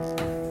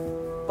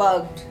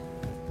bugged.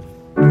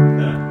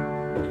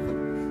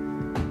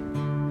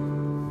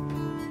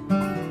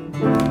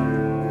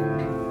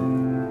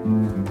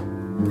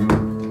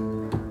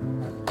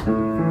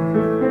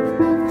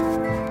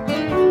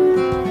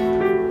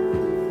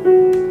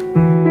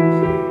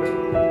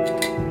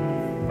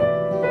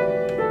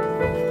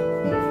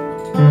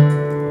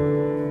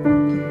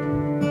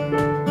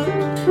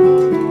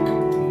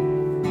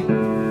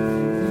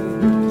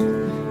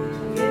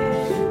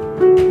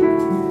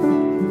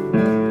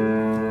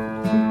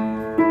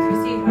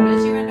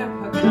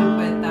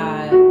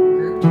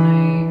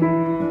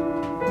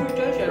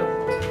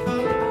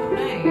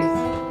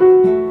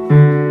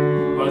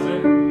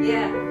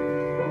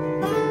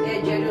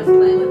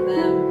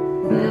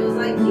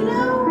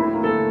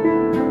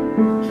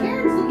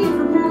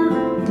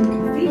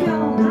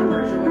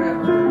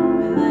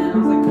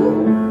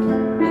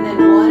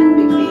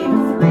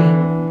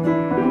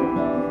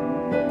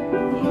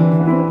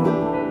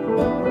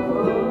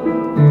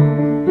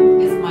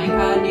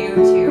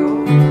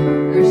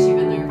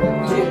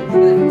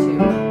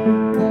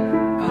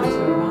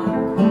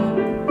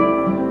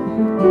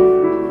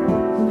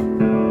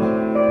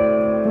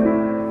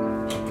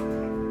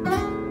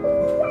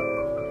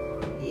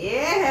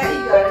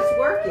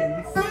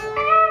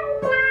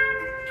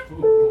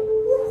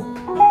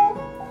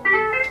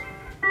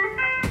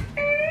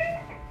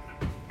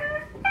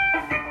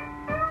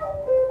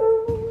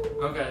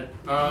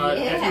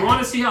 If you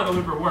want to see how the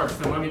looper works,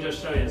 then let me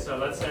just show you. So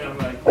let's say I'm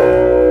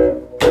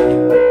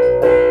like...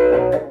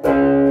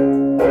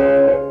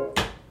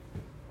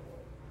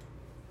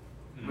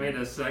 Wait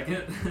a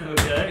second.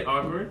 Okay,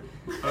 awkward.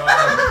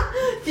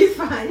 You're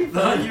fine.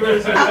 You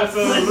were supposed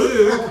to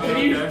loop. Can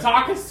you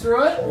talk us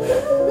through it?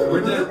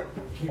 We're done.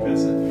 Keep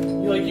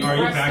missing. Are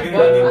you packing it?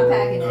 I'm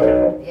packing it.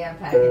 Okay. Yeah, I'm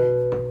packing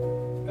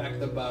it. Pack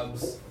the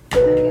bubs. I'm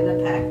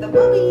gonna pack the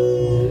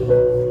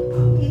bubby.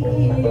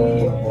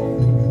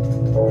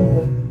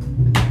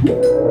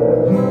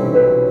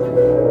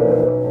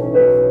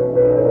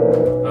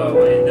 Oh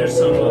wait, there's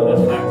some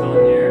effect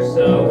on here,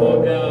 so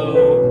we'll go.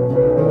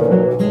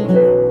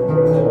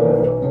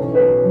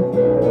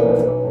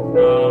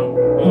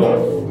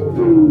 Off.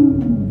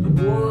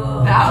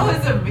 That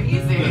was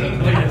amazing.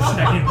 Wait a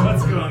second,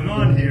 what's going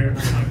on here?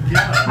 Oh my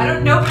God. I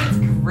don't know, but it's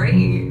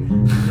great.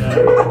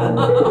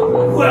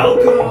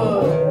 Welcome.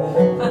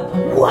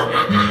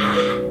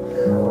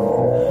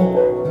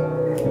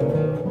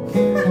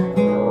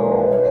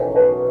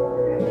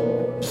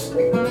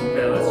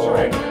 Okay, let's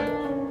try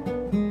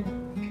again.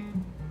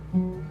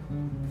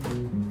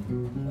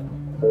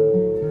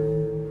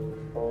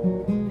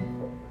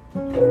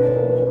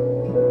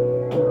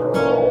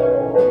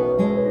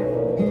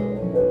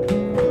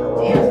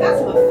 Damn, it's got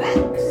some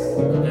effects.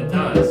 It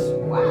does.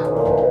 Wow.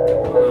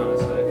 Hold on a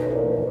sec.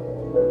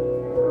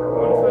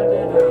 What if I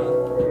did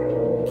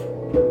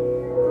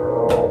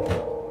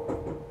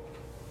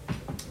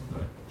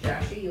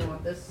Joshy, you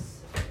want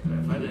this?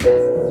 if I did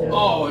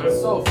Oh, it's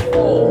so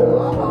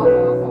full.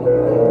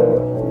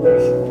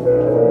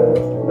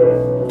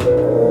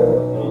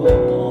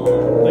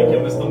 Like you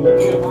missed the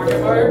mucho.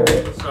 Pocket fire?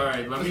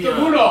 Sorry, let me Mr.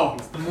 Muno!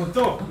 The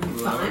mucho.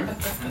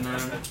 and then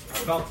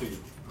Felt to you.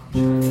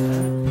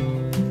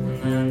 and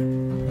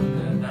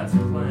then that's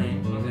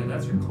playing. Okay,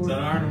 that's Is recording. that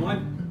iron and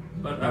wine?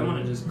 But I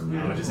want to just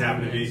clear No, it just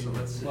happened to be. So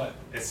let's see. What?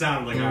 It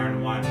sounded like iron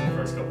and wine for the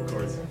first couple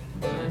chords.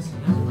 Nice.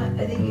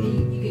 I think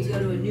you could go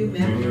to a new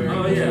memory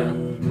Oh yeah.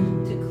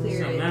 to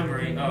clear So it.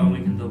 memory. Oh, we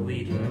can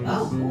delete it.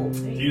 Oh, cool.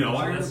 Do you know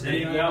iron? Let's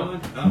see. Any iron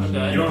and wine? Oh,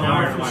 Okay. you don't know now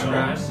iron we're and from wine.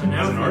 scratch. So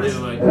now As an if we artist?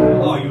 do like.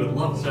 Oh, you would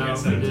love So it.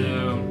 if we do.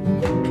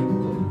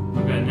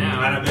 Okay, And now.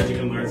 I bet you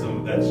can learn some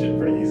of that shit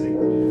pretty easy. You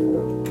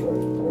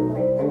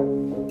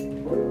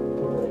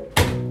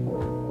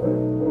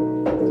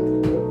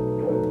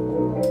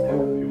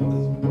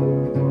want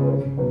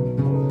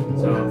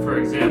So for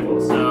example,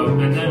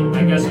 and then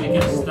I guess we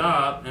can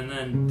stop and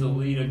then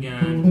delete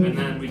again, and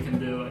then we can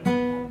do it.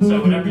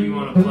 So whatever you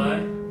want to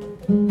play.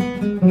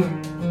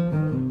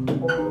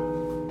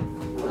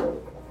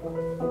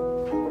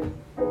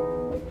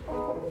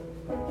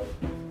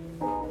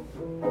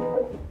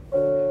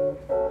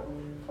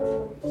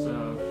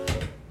 So.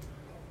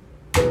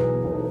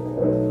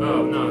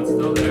 Oh no, it's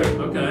still there.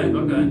 Okay,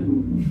 okay.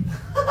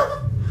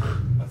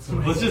 this?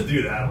 Let's just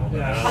do that one.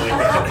 Yeah.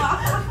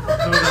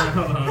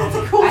 Hold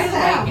on. Cool I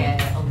sound. like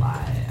it a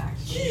lot,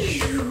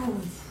 actually.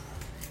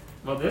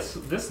 Well,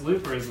 this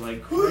looper is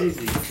like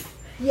crazy.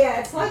 Yeah,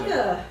 it's like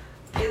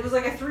it was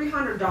like a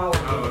 $300. Oh,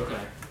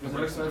 okay. Is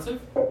it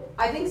expensive?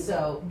 I think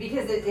so,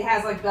 because it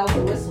has like bells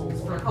and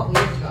whistles for a couple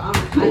years ago. I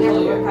never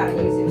learned how to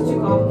use it. It was too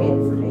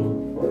complicated for me.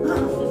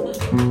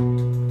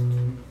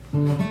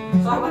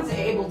 So I went to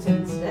Ableton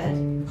instead.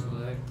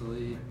 Select,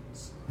 delete.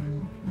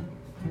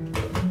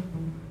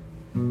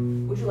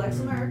 Would you like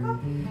some, Erica?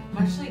 I'm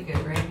actually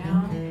good right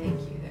now.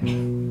 Thank you, there.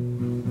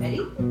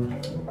 Eddie?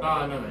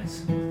 Oh, no,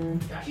 nice.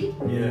 Joshy?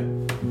 Yeah.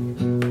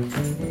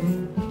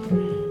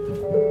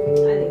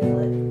 I think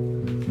lit.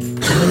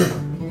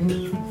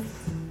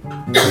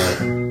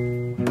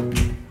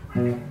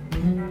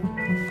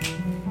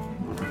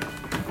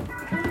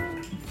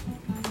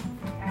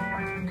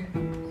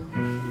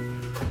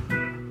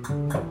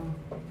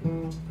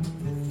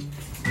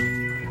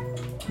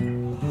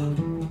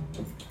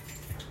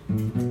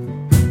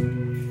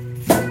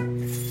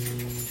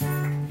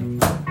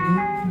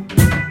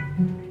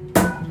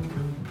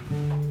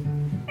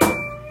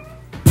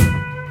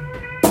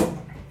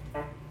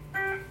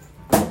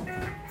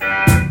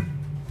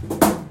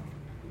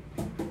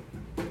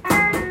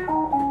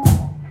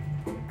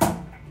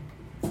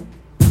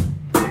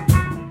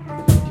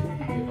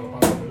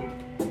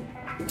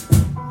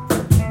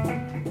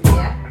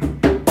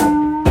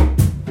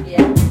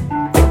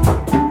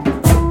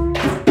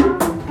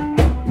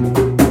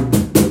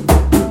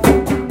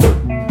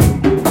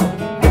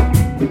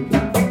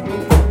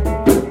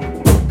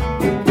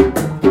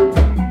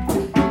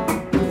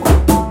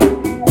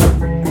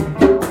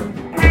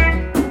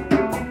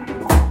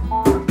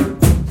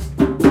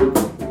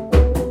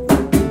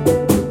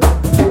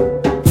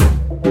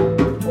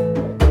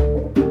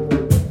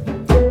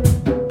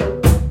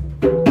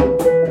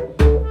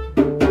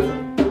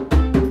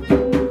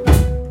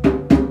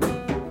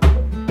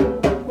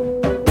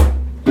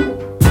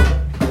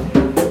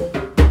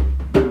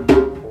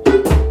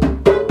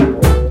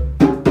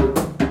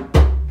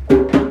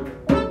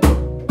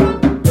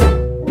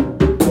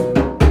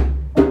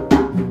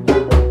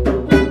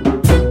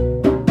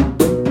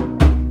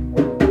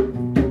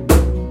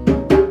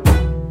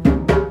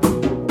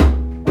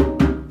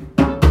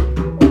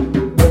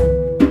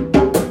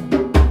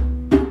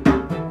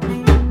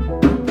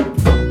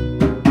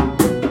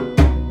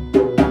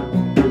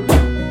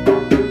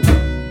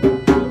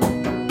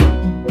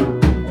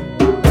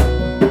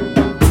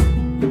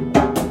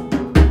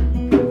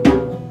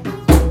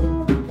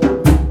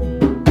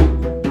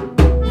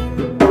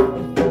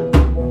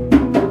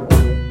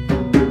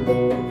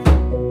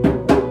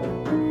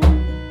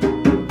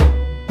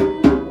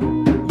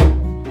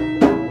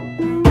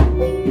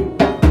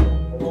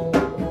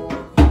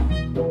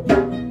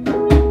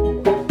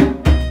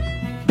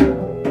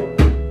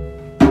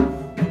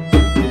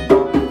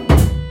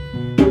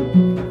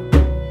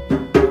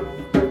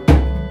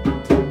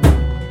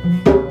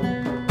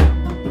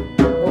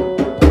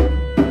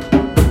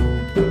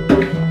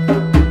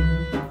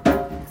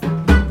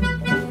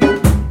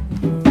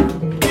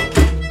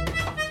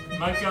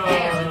 Michael.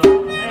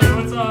 Hey,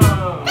 what's up?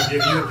 I'll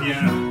give you the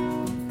piano.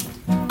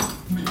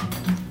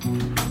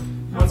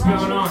 What's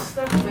going on?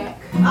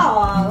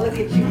 Oh, look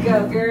at you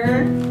go,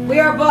 girl. We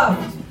are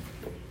buffed.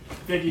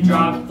 Did you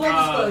drop? Full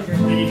disclosure.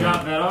 Did you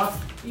drop that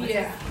off?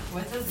 Yeah.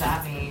 What does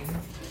that mean?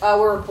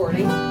 We're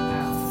recording.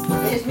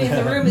 Oh. It just means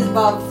the room is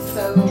buffed,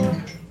 so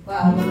we're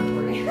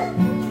recording.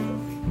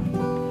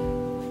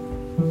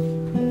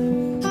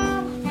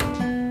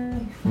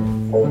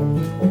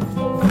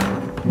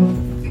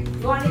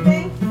 You want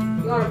anything?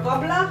 You want a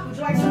bubbler? Would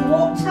you like some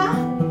water?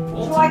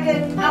 Would you like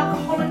an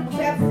alcoholic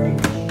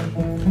beverage?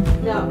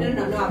 No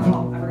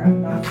alcohol. I forgot.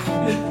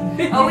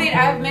 No. Oh wait,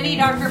 I have mini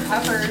Dr.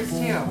 Peppers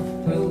too.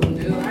 Oh,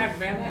 dude, I'd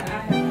rather I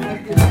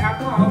have good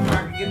alcohol so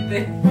I can get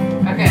this.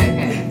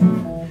 Okay.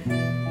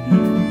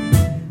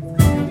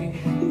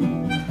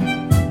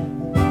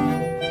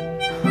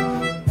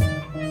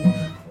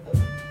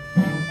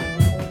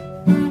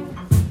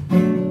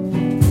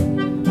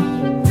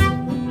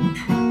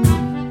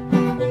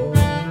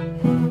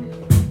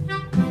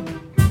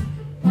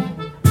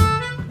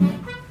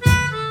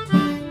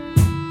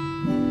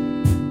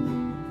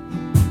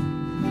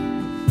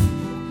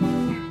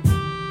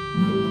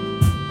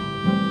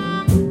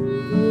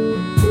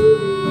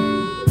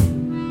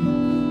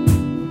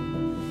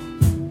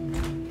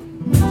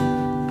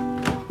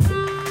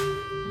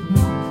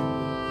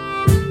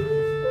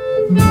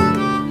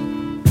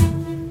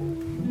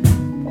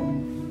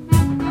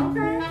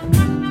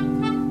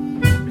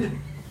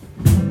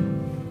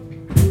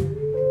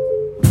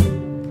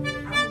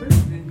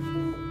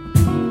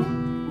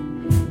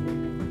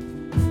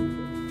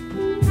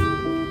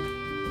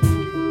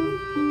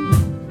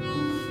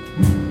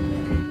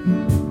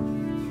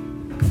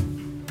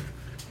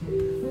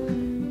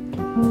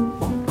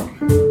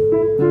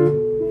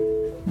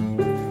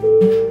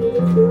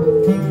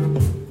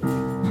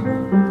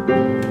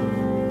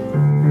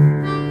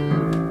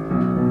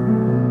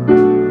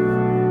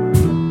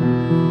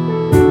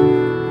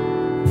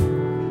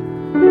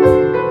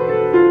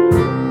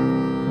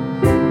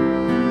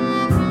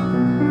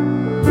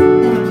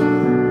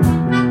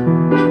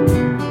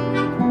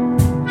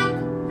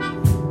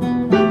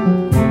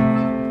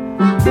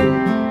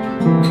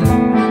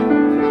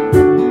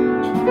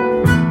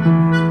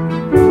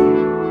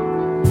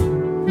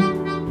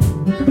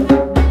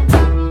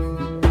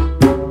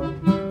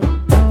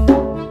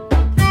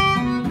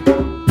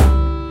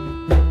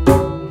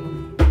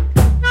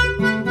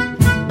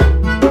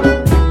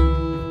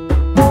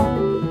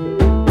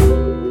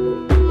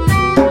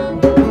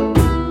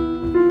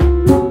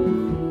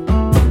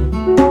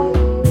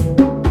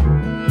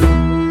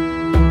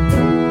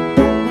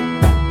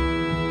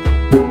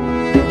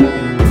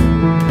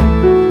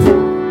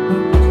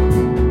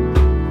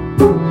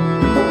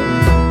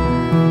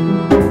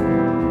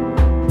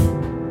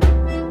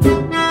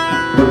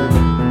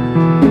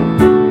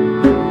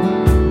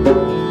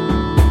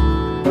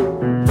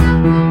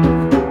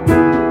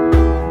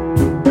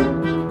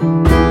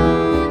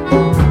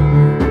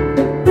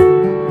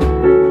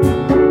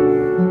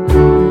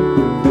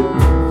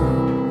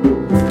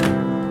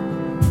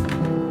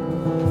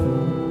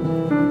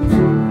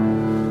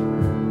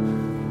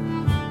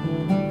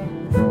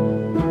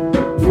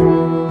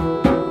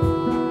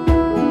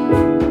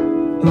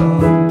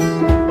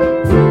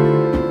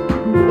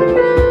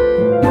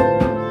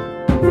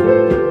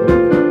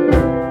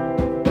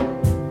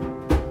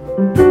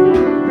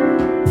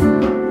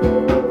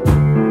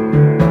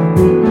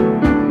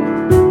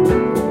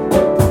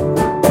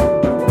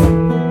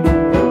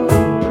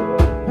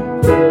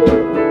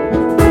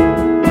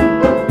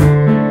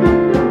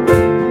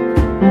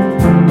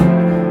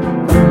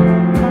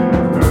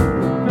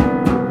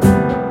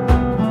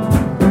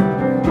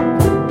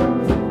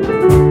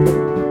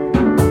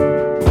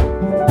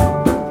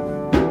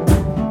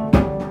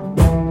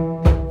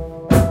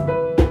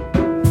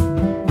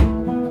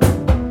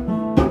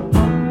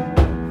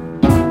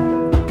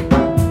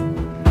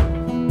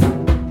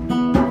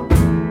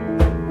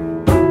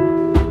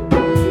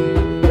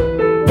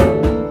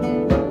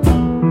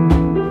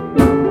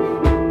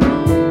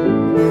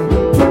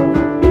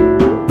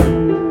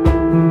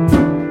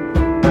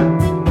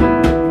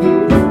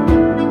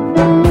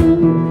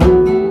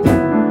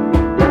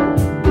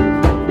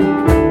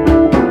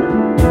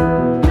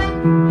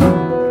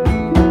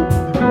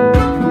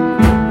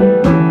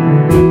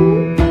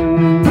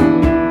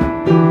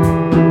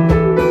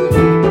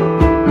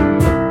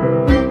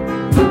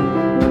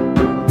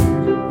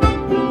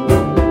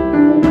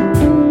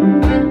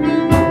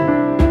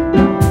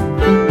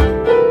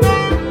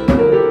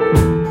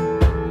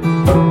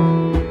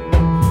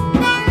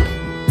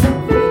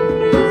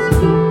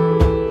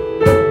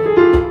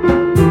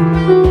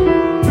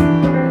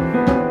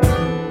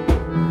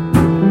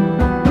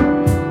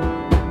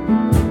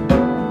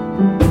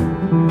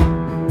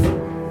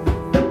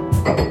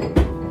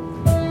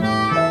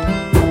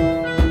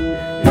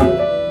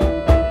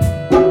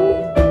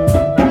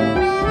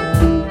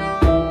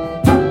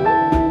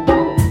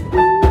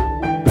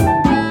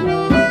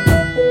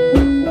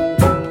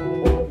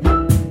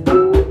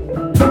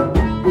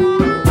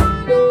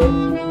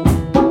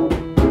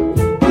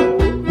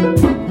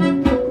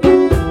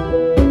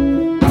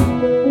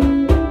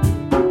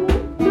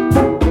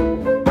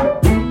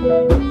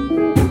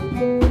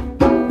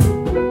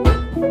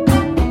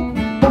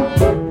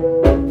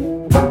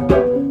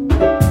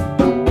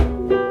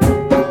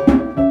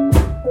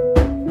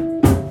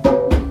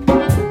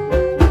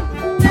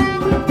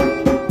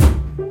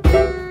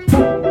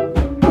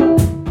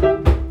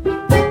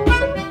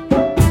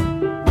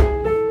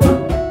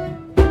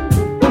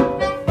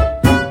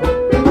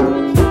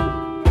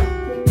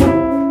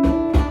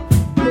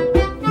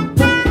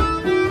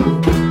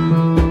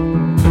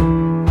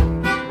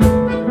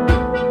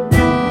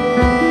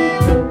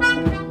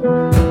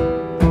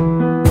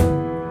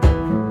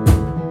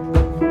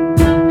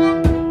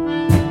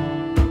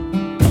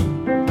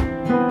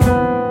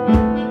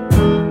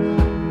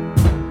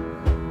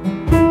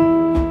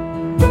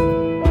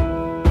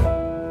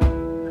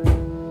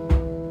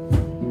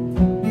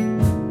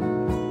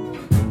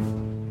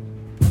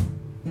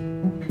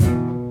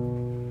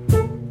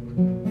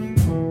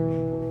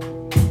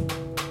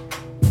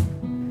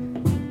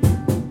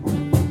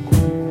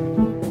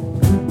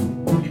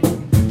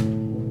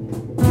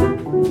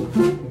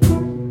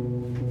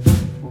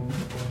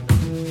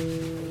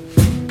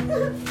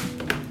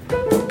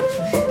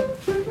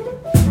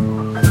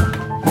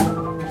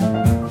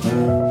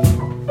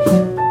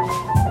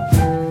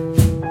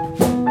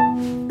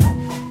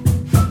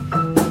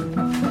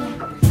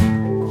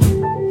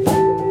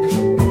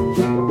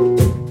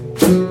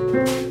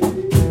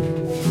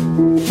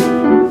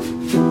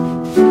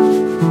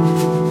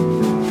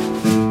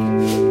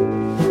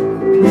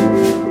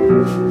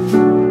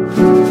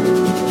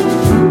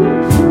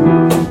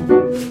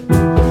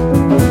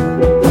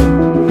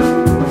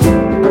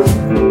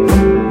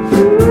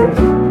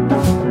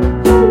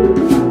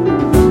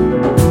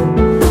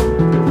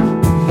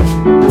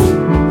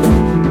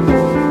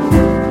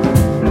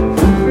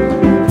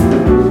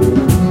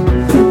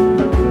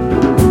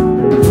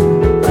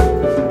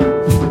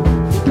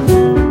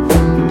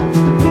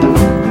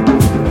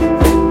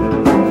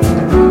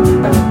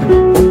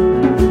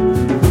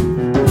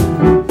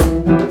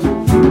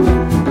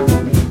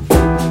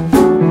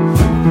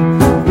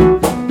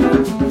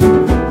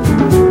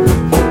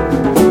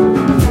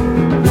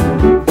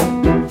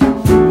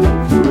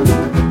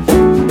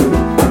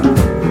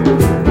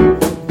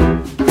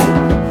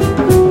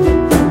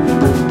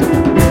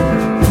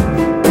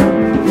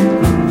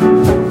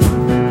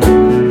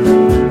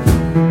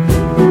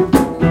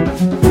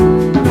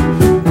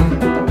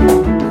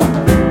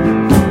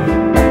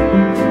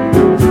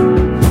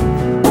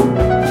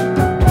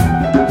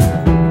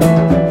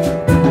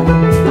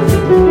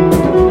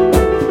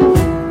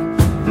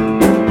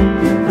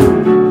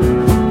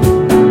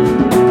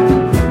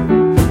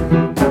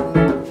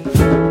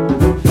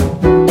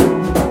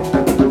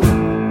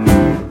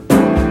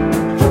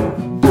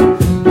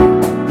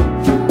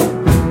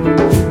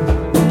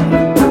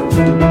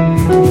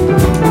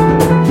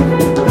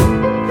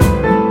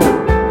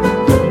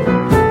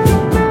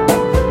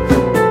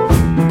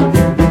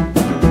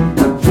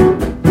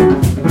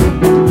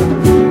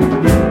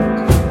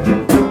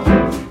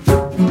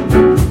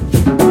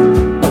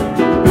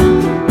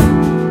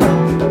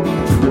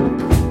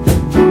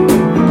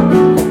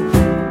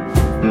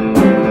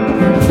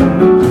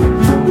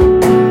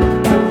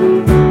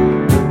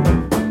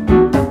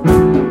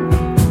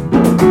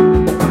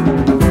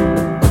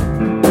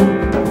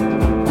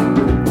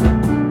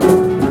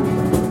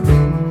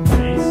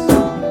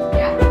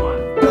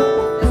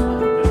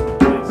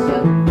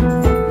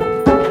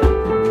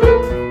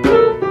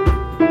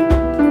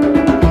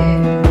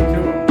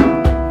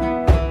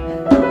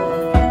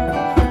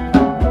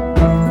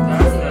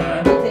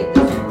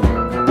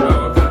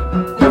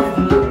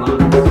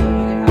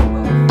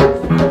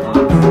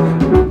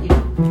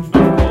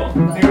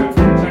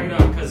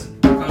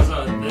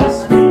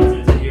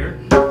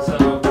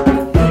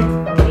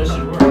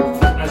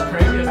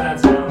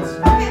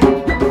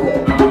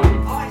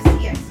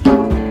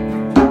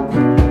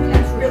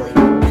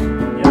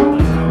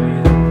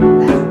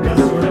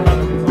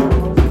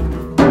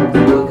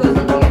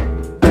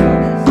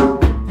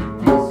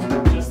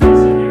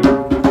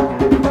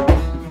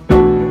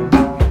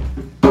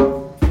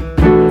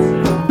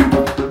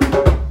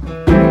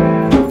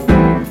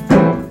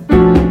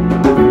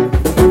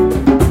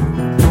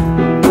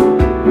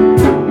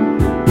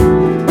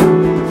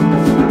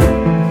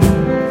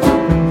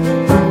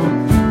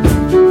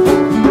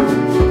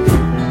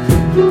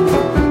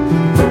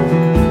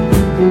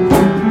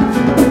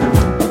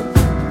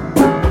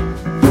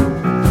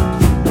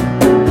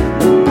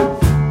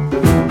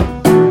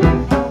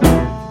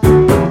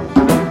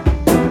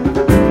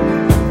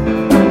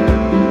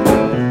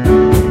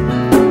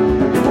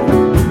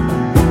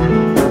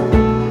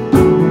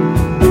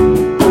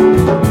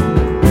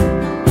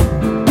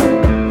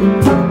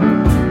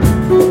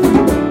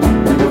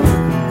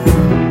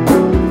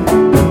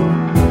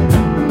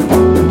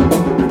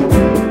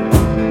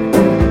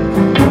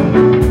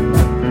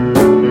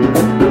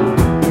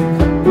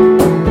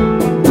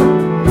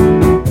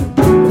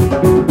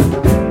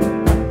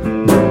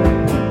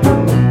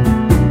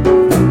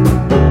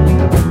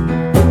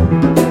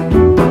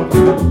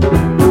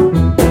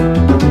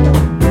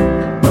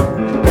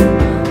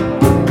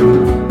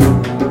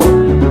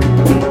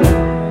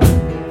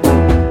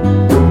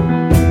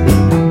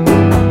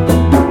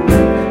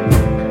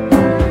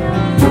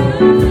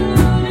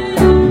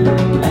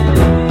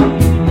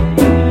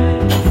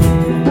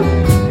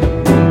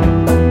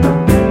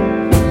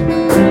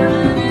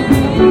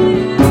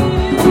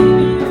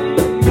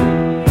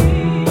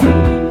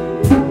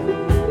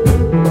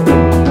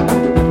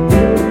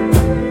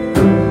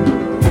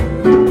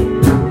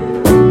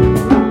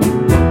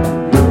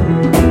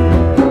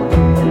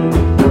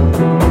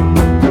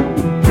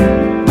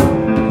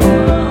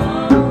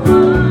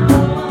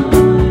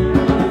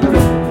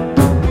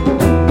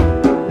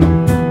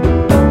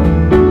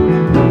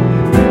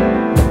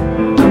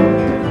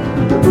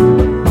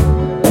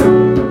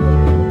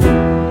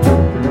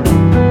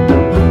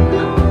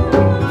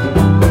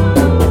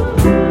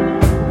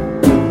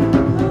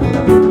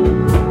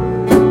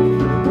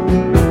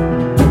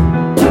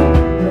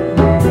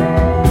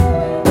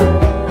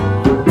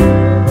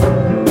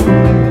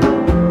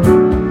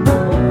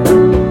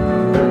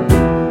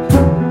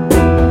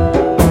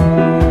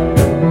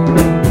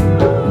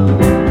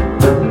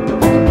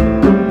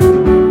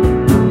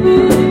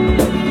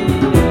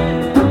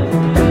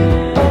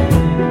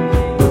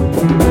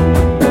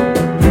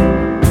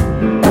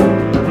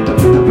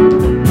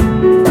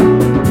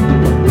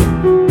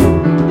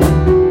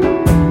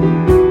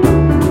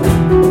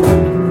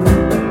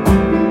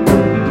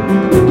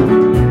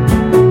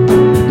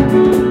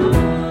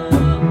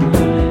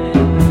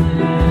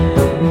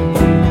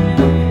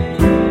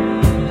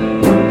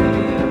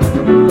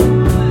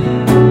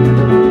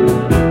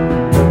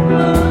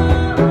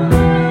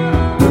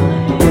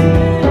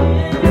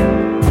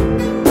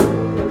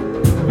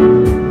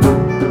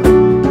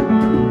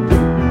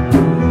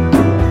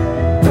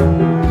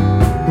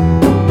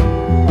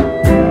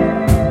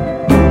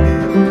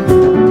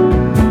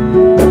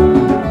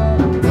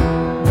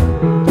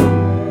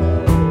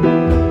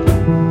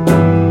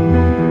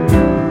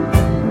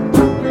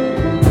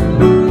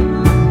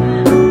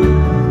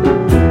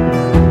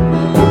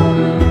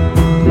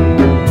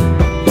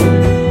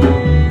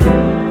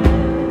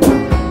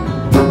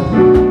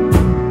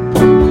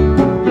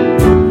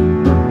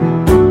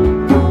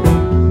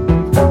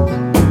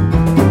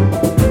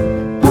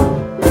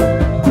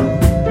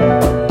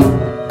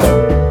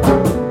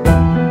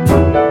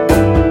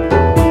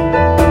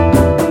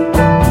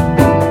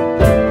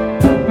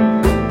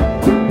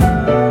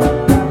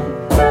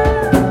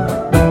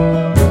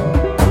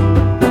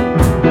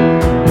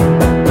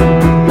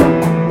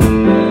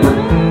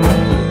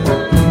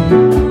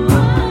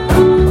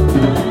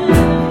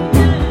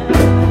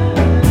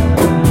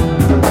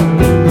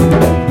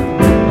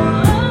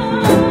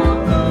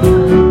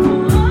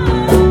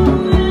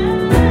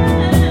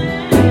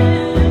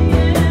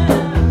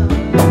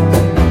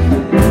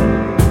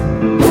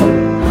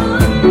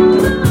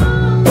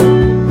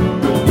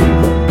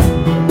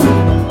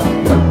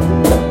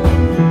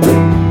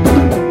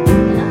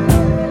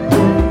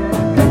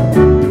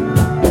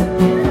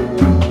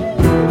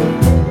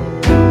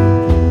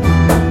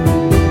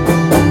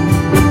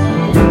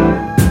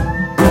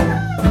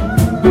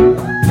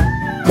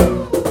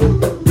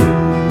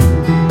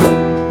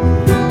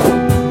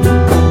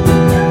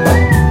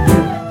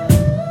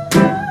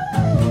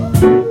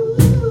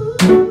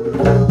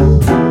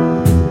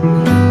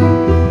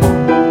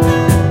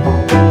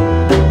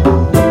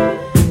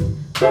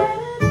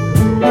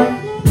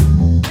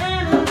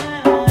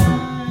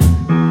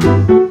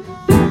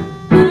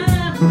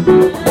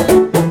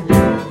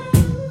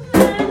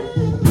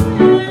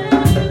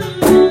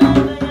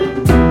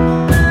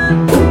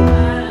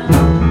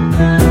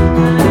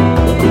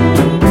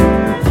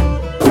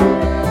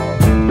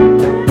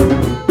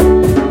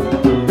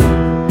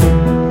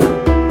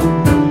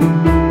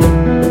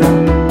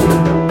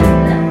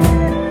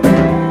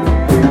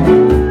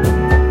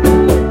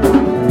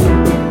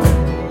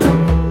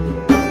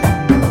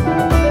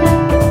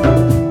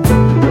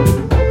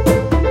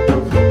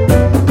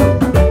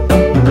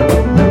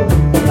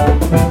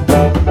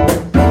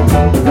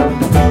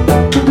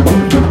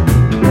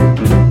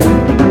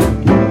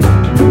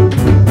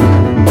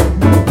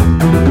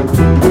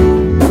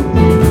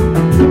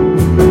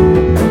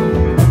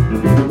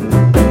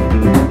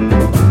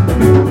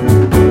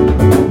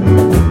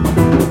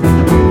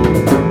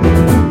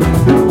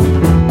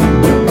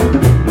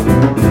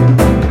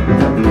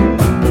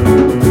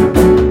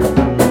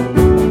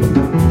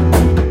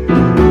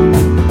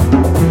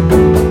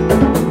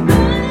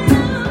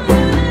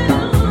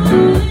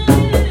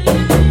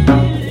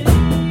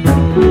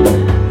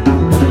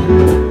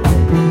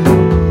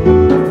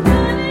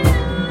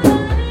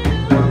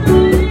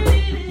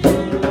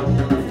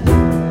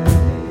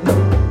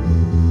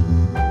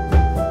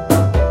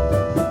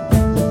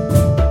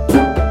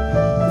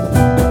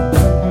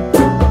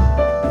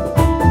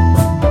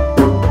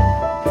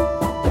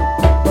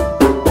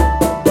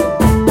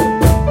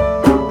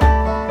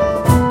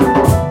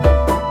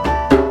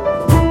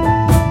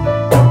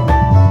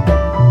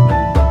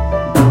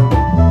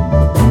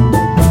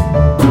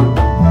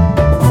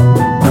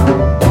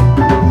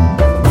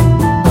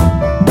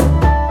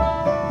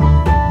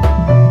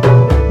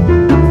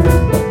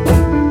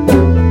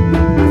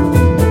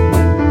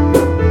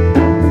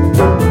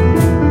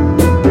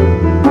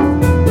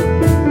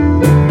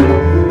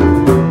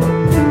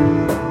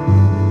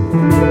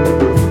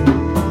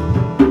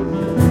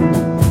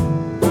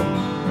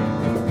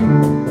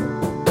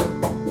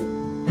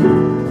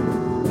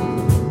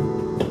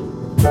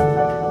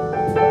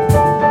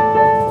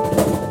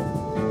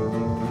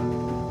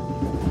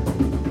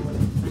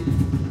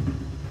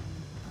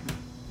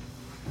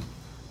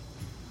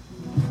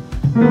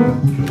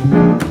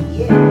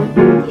 Yeah.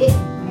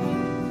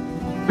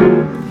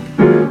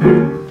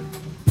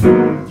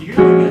 Do you hear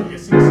like a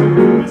hissing sound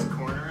from this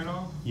corner at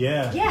all?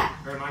 Yeah. Yeah.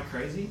 Or am I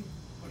crazy?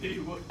 What do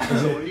you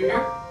it-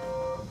 hear?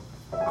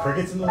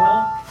 Crickets in the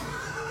wall?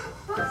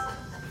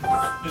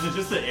 Is it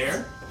just the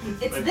air?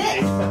 It's Like,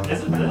 this.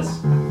 Is it this?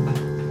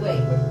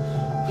 Wait.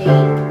 Game.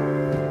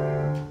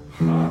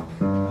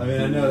 I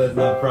mean, I know that's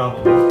not a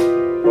problem.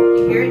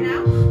 You hear it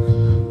now?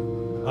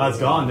 Oh, it's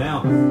gone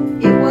now.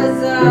 It was,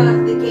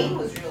 the gain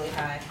was really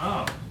high.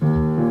 Oh.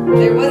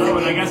 There was Oh, a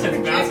and I guess it's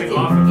bouncing projected.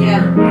 off of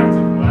Yeah. here back to.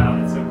 Wow,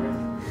 that's so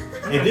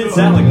crazy. It did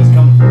sound like it was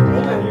coming from the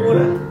wall here.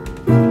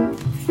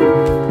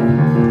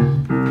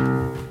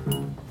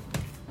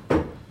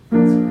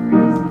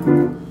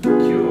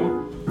 Cool.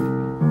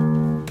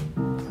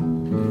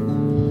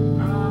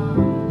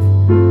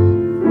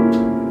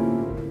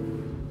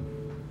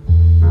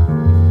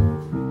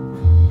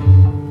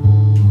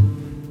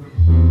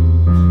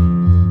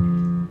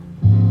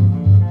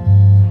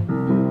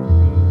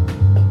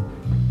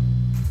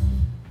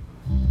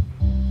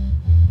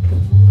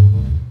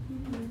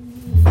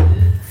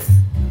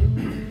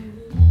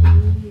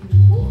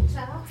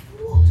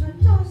 Water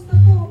does the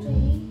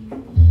body.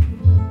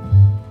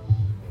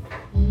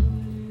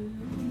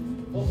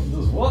 What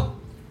does what?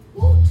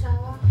 Water.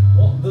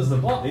 What does the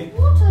body?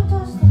 Water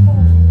does the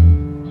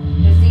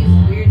body. There's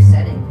these weird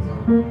settings.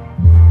 Number one.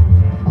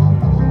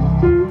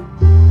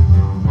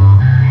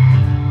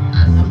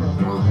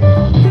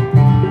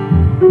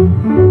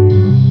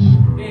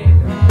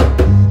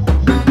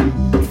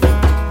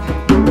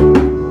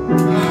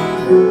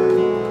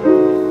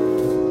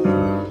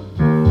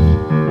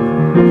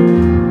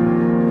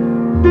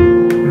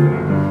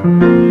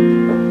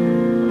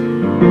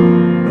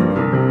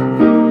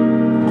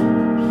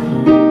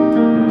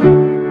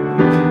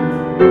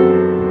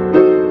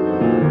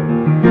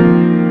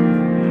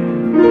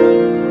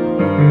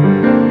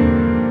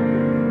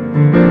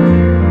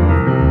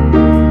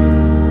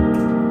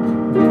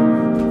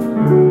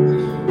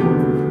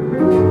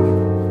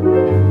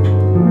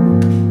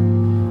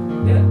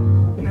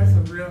 That's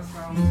a real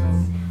song, so I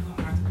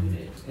don't have to do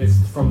that. It's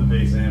from the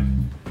bass amp.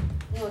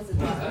 What's the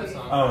That difference?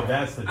 song. Oh,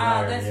 that's the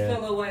dryer. Let's Yeah.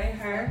 fill away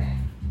her.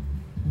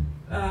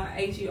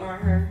 H-E-R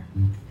her.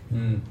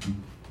 Hmm.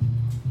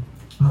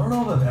 I don't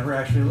know if I've ever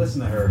actually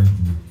listened to her.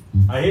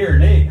 I hear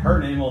her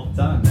name all the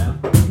time now.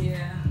 Yeah.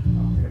 I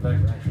don't think I've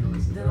ever actually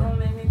listened to her. Don't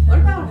make me What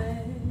feel about-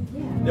 bad.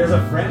 Yeah. There's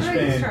a French Where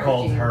did you band start,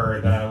 called Gene?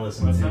 Her that I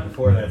listened What's to that?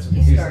 before that, so You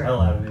confused the started.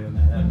 hell out of me when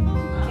that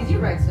happened. Did you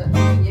write stuff?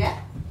 Yeah.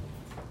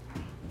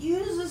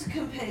 Use this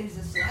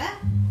composer set.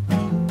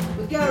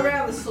 We go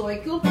around the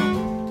cycle.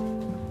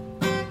 And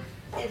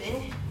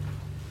then.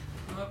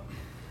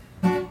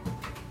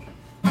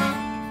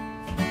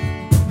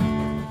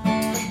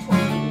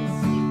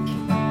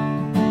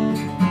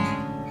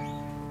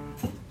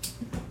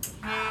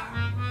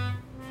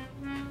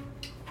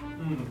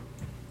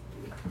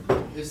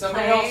 If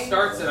somebody Play- else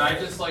starts it, I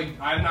just like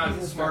I'm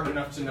not smart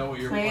enough to know what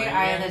you're Play playing.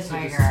 Eye of in, the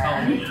so just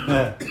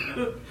Tiger.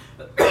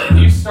 tell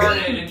me. You start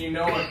it and you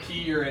know what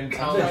key you're in.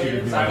 Tell me, Okay.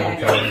 because I won't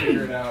be able to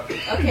figure it out.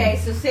 Okay,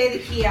 so say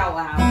the key out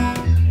loud.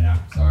 Yeah,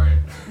 sorry.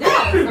 No,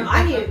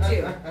 I need it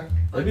too.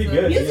 That'd be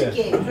good, Music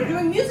yeah. games. We're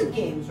doing music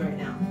games right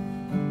now.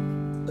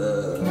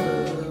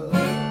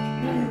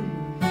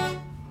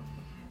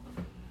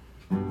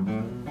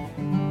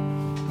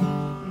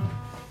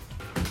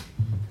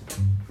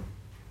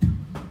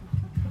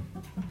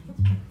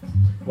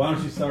 Why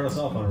don't you start us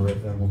off on a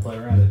riff then? We'll play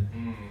around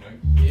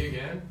it. Me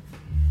again?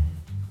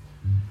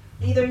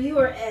 Either you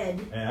or Ed.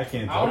 Hey, I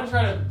can't I want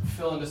tell. to try to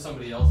fill into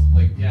somebody else.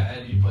 Like, yeah,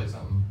 Ed, you play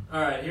something.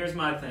 Alright, here's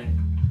my thing.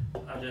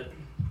 I just.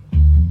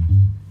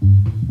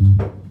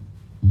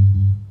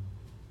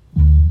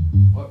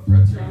 What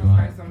frets are you Sounds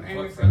like on? some What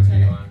Anderson frets are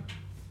you tape. on?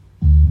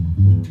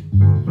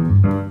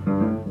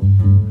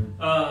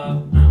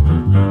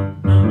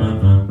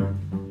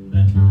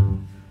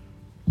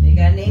 You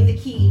gotta name the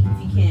key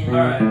if you can.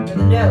 Alright. Or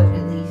the note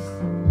at least.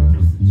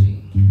 What's the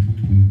G?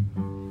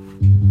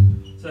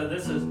 So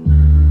this is,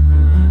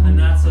 and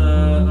that's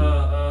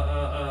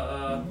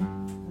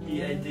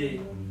E A D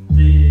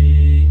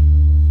D.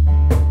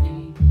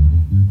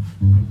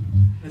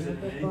 Is it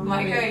an A?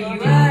 Micah, you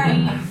are G.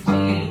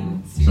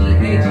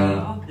 G-A-G.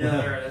 Yeah,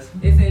 there it is.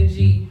 It's in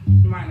G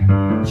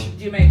minor.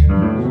 G major.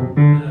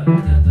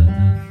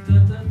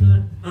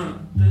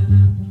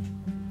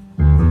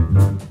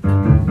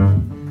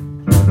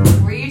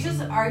 Were you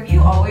just, have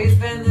you always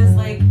been this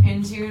like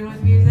in tune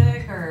with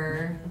music,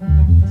 or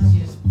did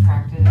you just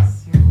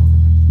practice?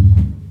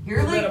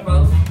 You're Bit like, of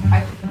both.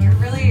 you're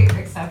really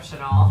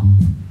exceptional.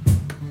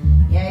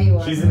 Yeah, you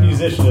are. She's the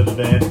musician of the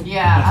band.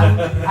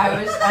 Yeah,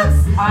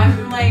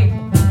 I'm like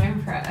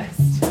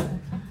impressed.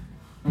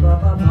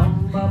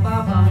 Ba-ba-bum,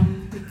 ba-ba-bum.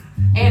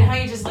 And how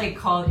you just like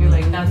called, you're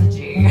like, that's a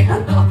G.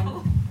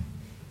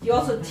 You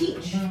also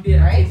teach,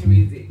 Yeah, right? it's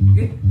music.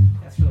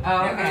 That's really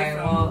Oh, Yeah, okay, that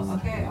well,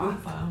 sounds- okay,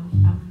 awesome.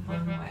 I'm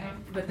blown away.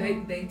 But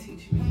they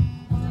teach me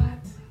a lot.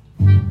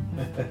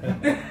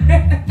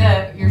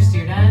 Your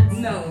students?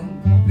 No,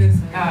 this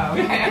one. Oh,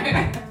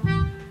 okay.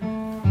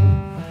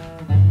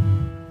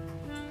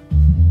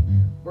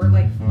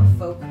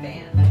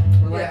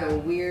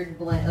 weird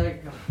blend,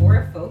 like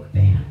we're a folk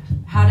band.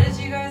 How did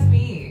you guys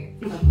meet?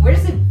 We're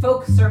just a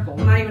folk circle.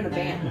 We're not even a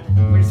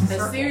band. We're just a A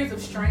circle. series of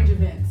strange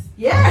events.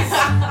 Yes.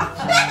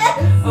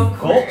 Yes. Of Folk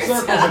course.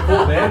 Circle's a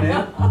cool band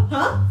name.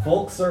 Huh?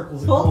 Folk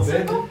Circle's a Folk cool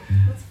circle?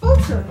 band What's folk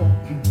circle?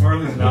 name. Or at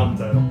least an album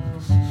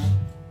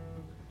title.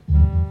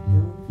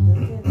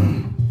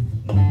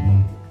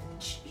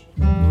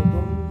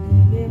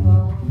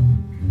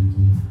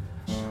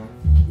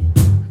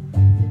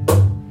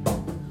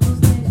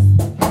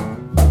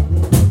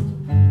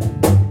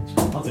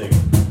 I'll take it.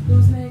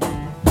 Who's next?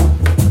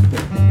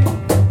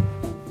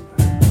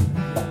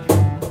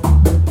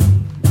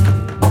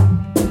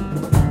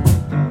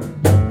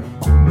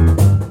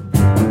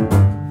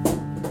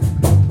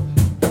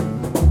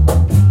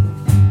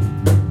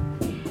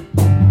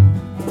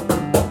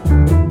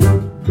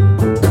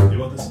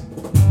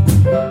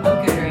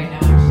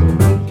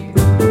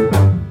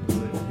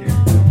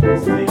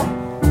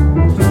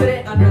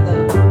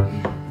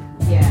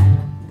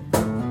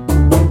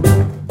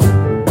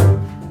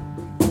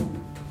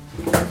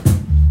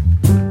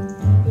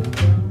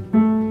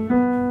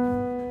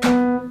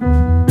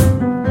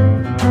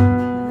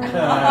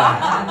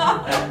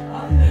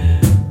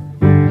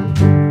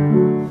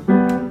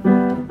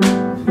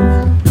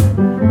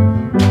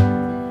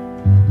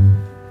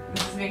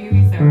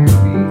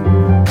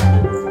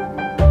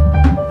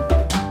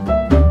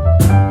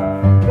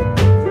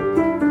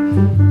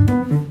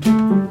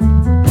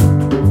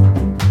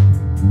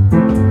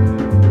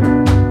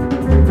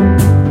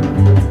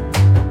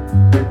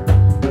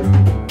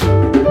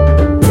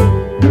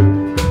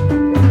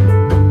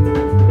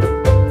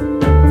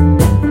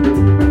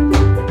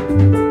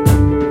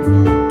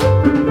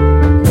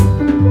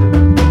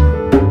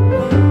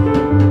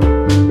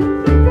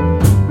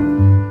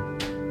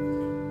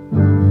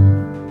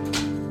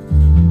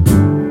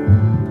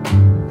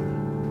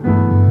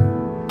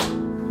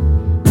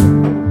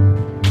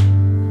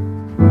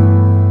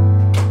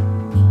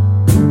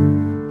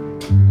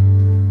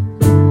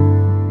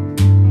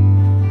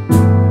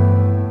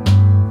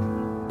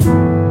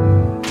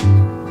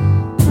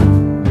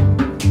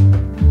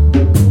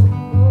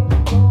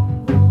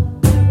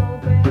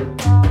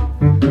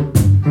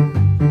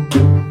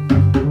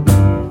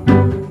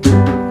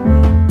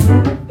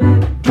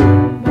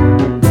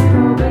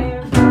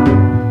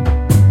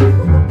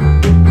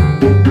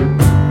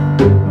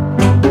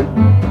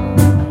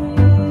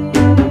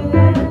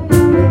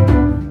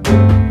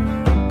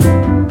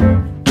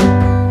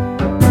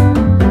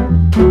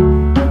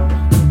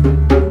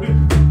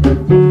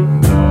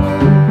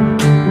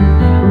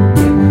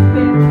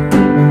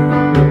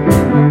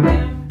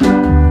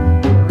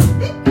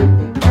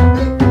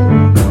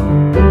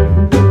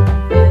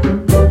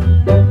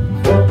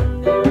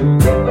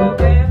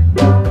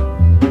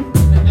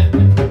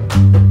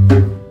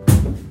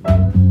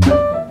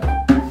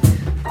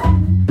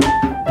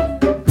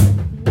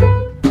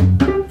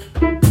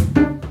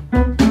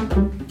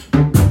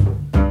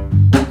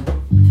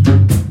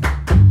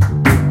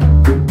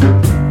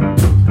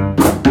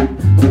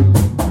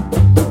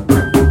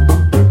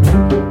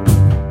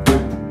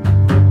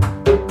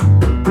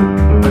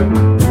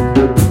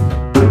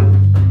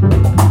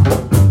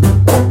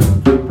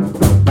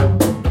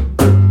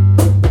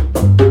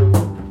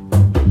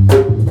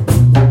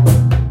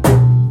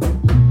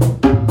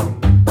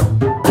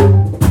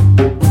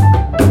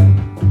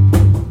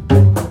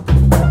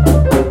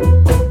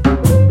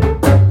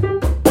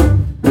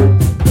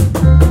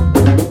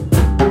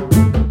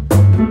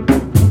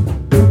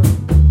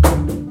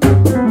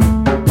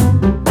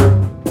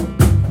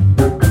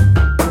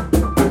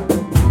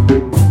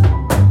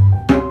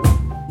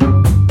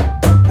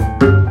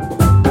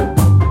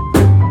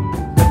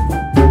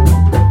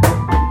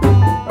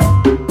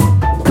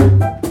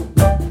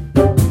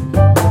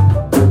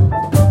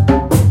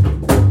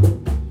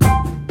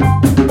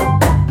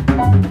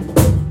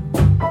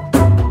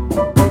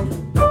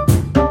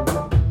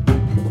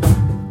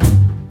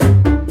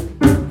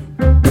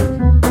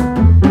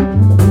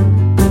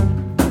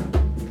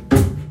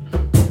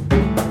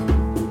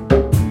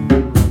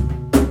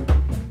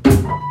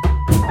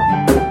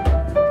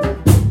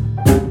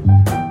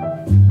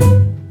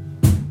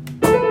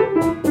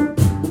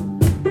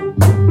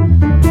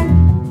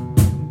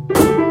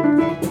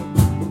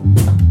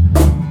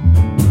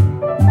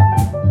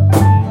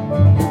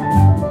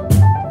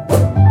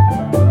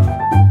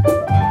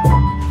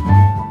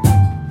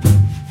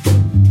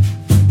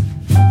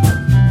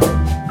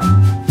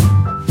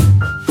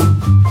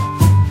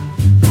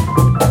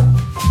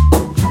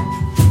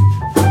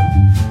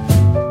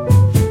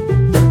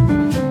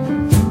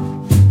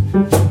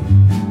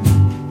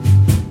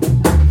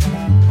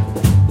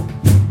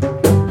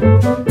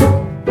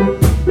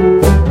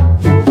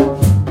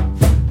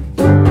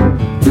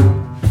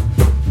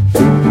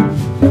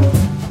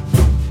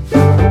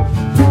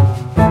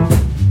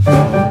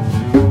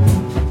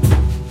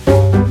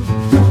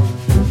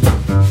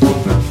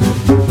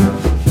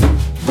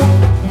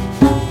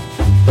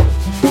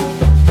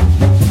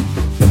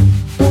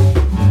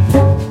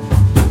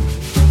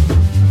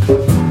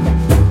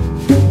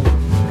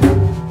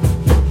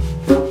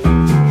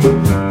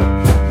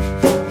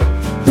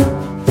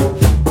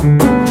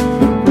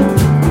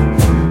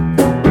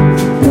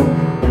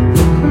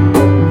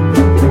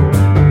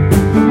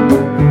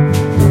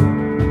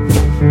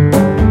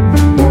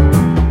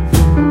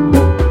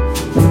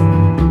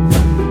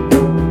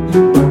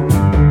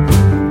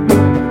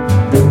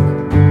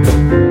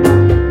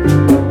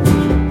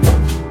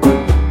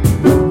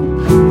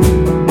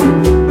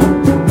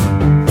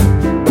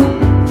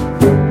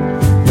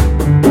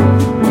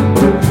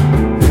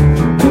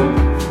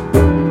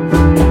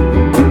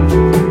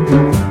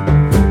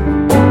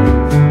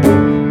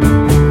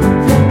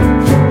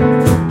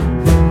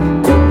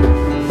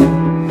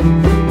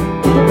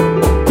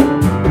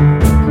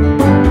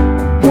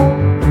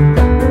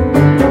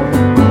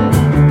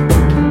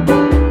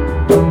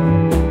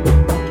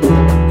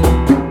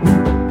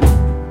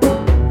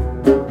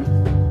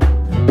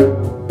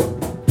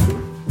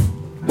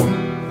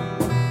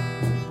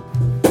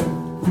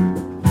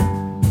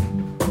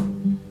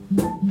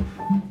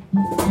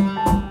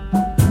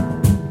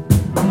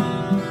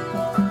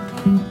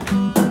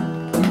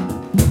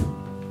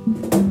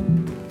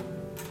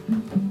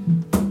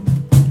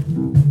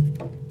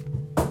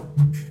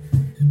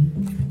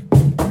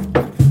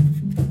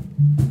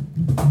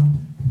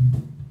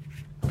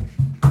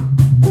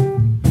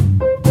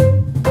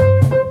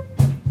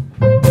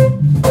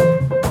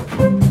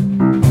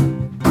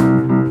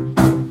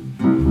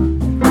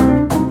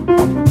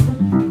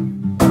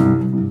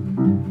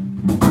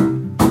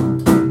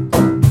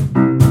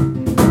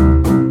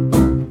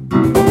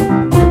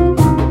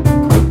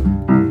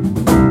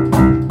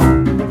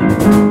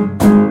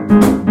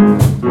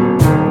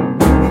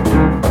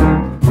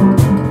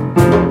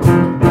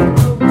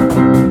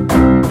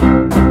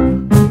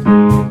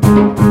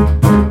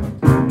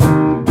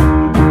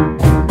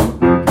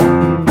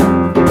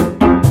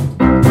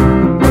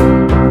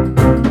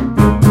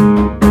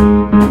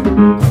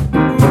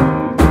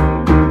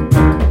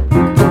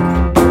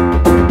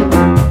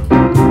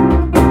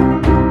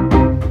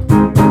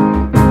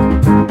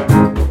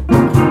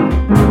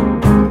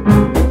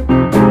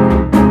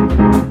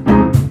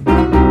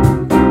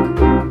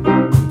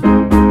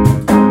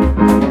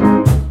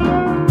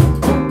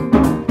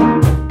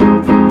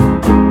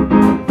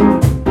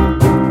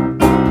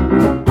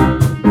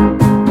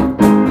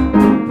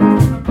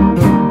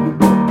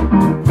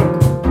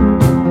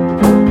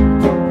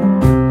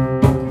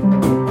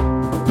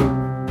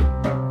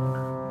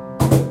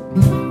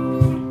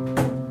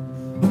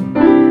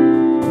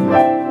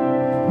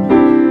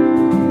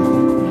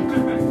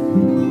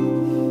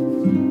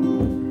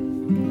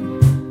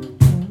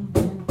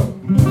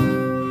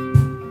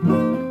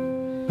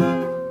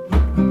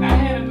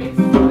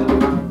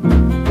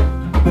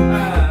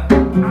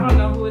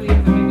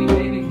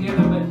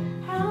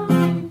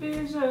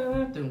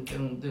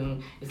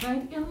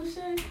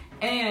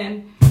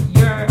 and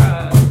your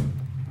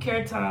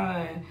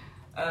kirtan,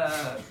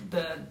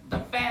 the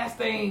fast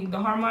thing, the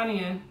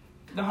harmonium.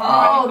 The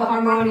Oh, the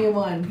harmonium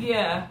one.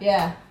 Yeah.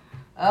 Yeah.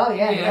 Oh,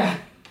 yeah.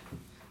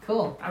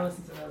 Cool. I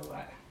listen to that a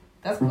lot.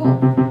 That's cool.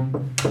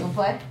 You wanna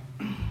play?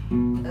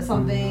 That's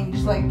something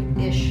just like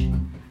ish.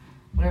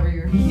 Whatever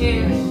you're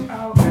doing.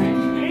 Okay.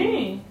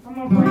 Hey, I'm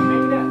gonna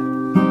make it up.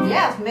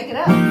 Yeah, let's make it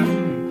up.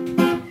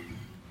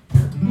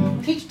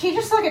 Teach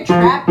us like a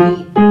trap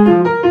beat.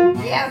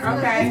 Yeah,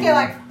 let's get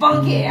like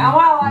funky. I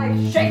wanna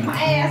like shake my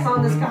ass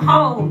on this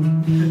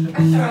cajon.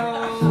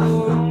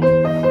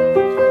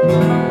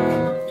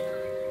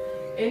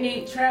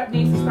 Any trap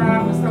needs to start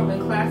off with something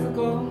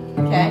classical.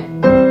 Okay.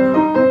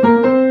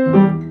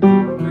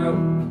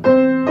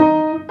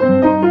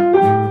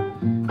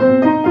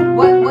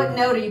 What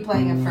note are you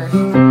playing at first?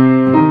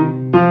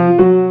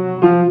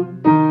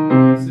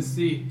 It's a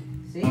C.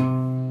 See?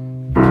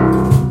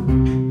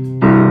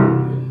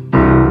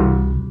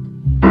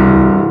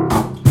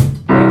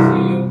 That's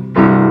you.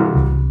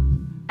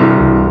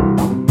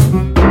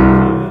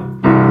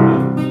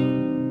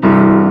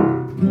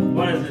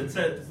 What is it?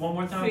 Say it one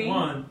more time. C.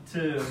 1,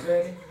 2.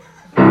 Ready?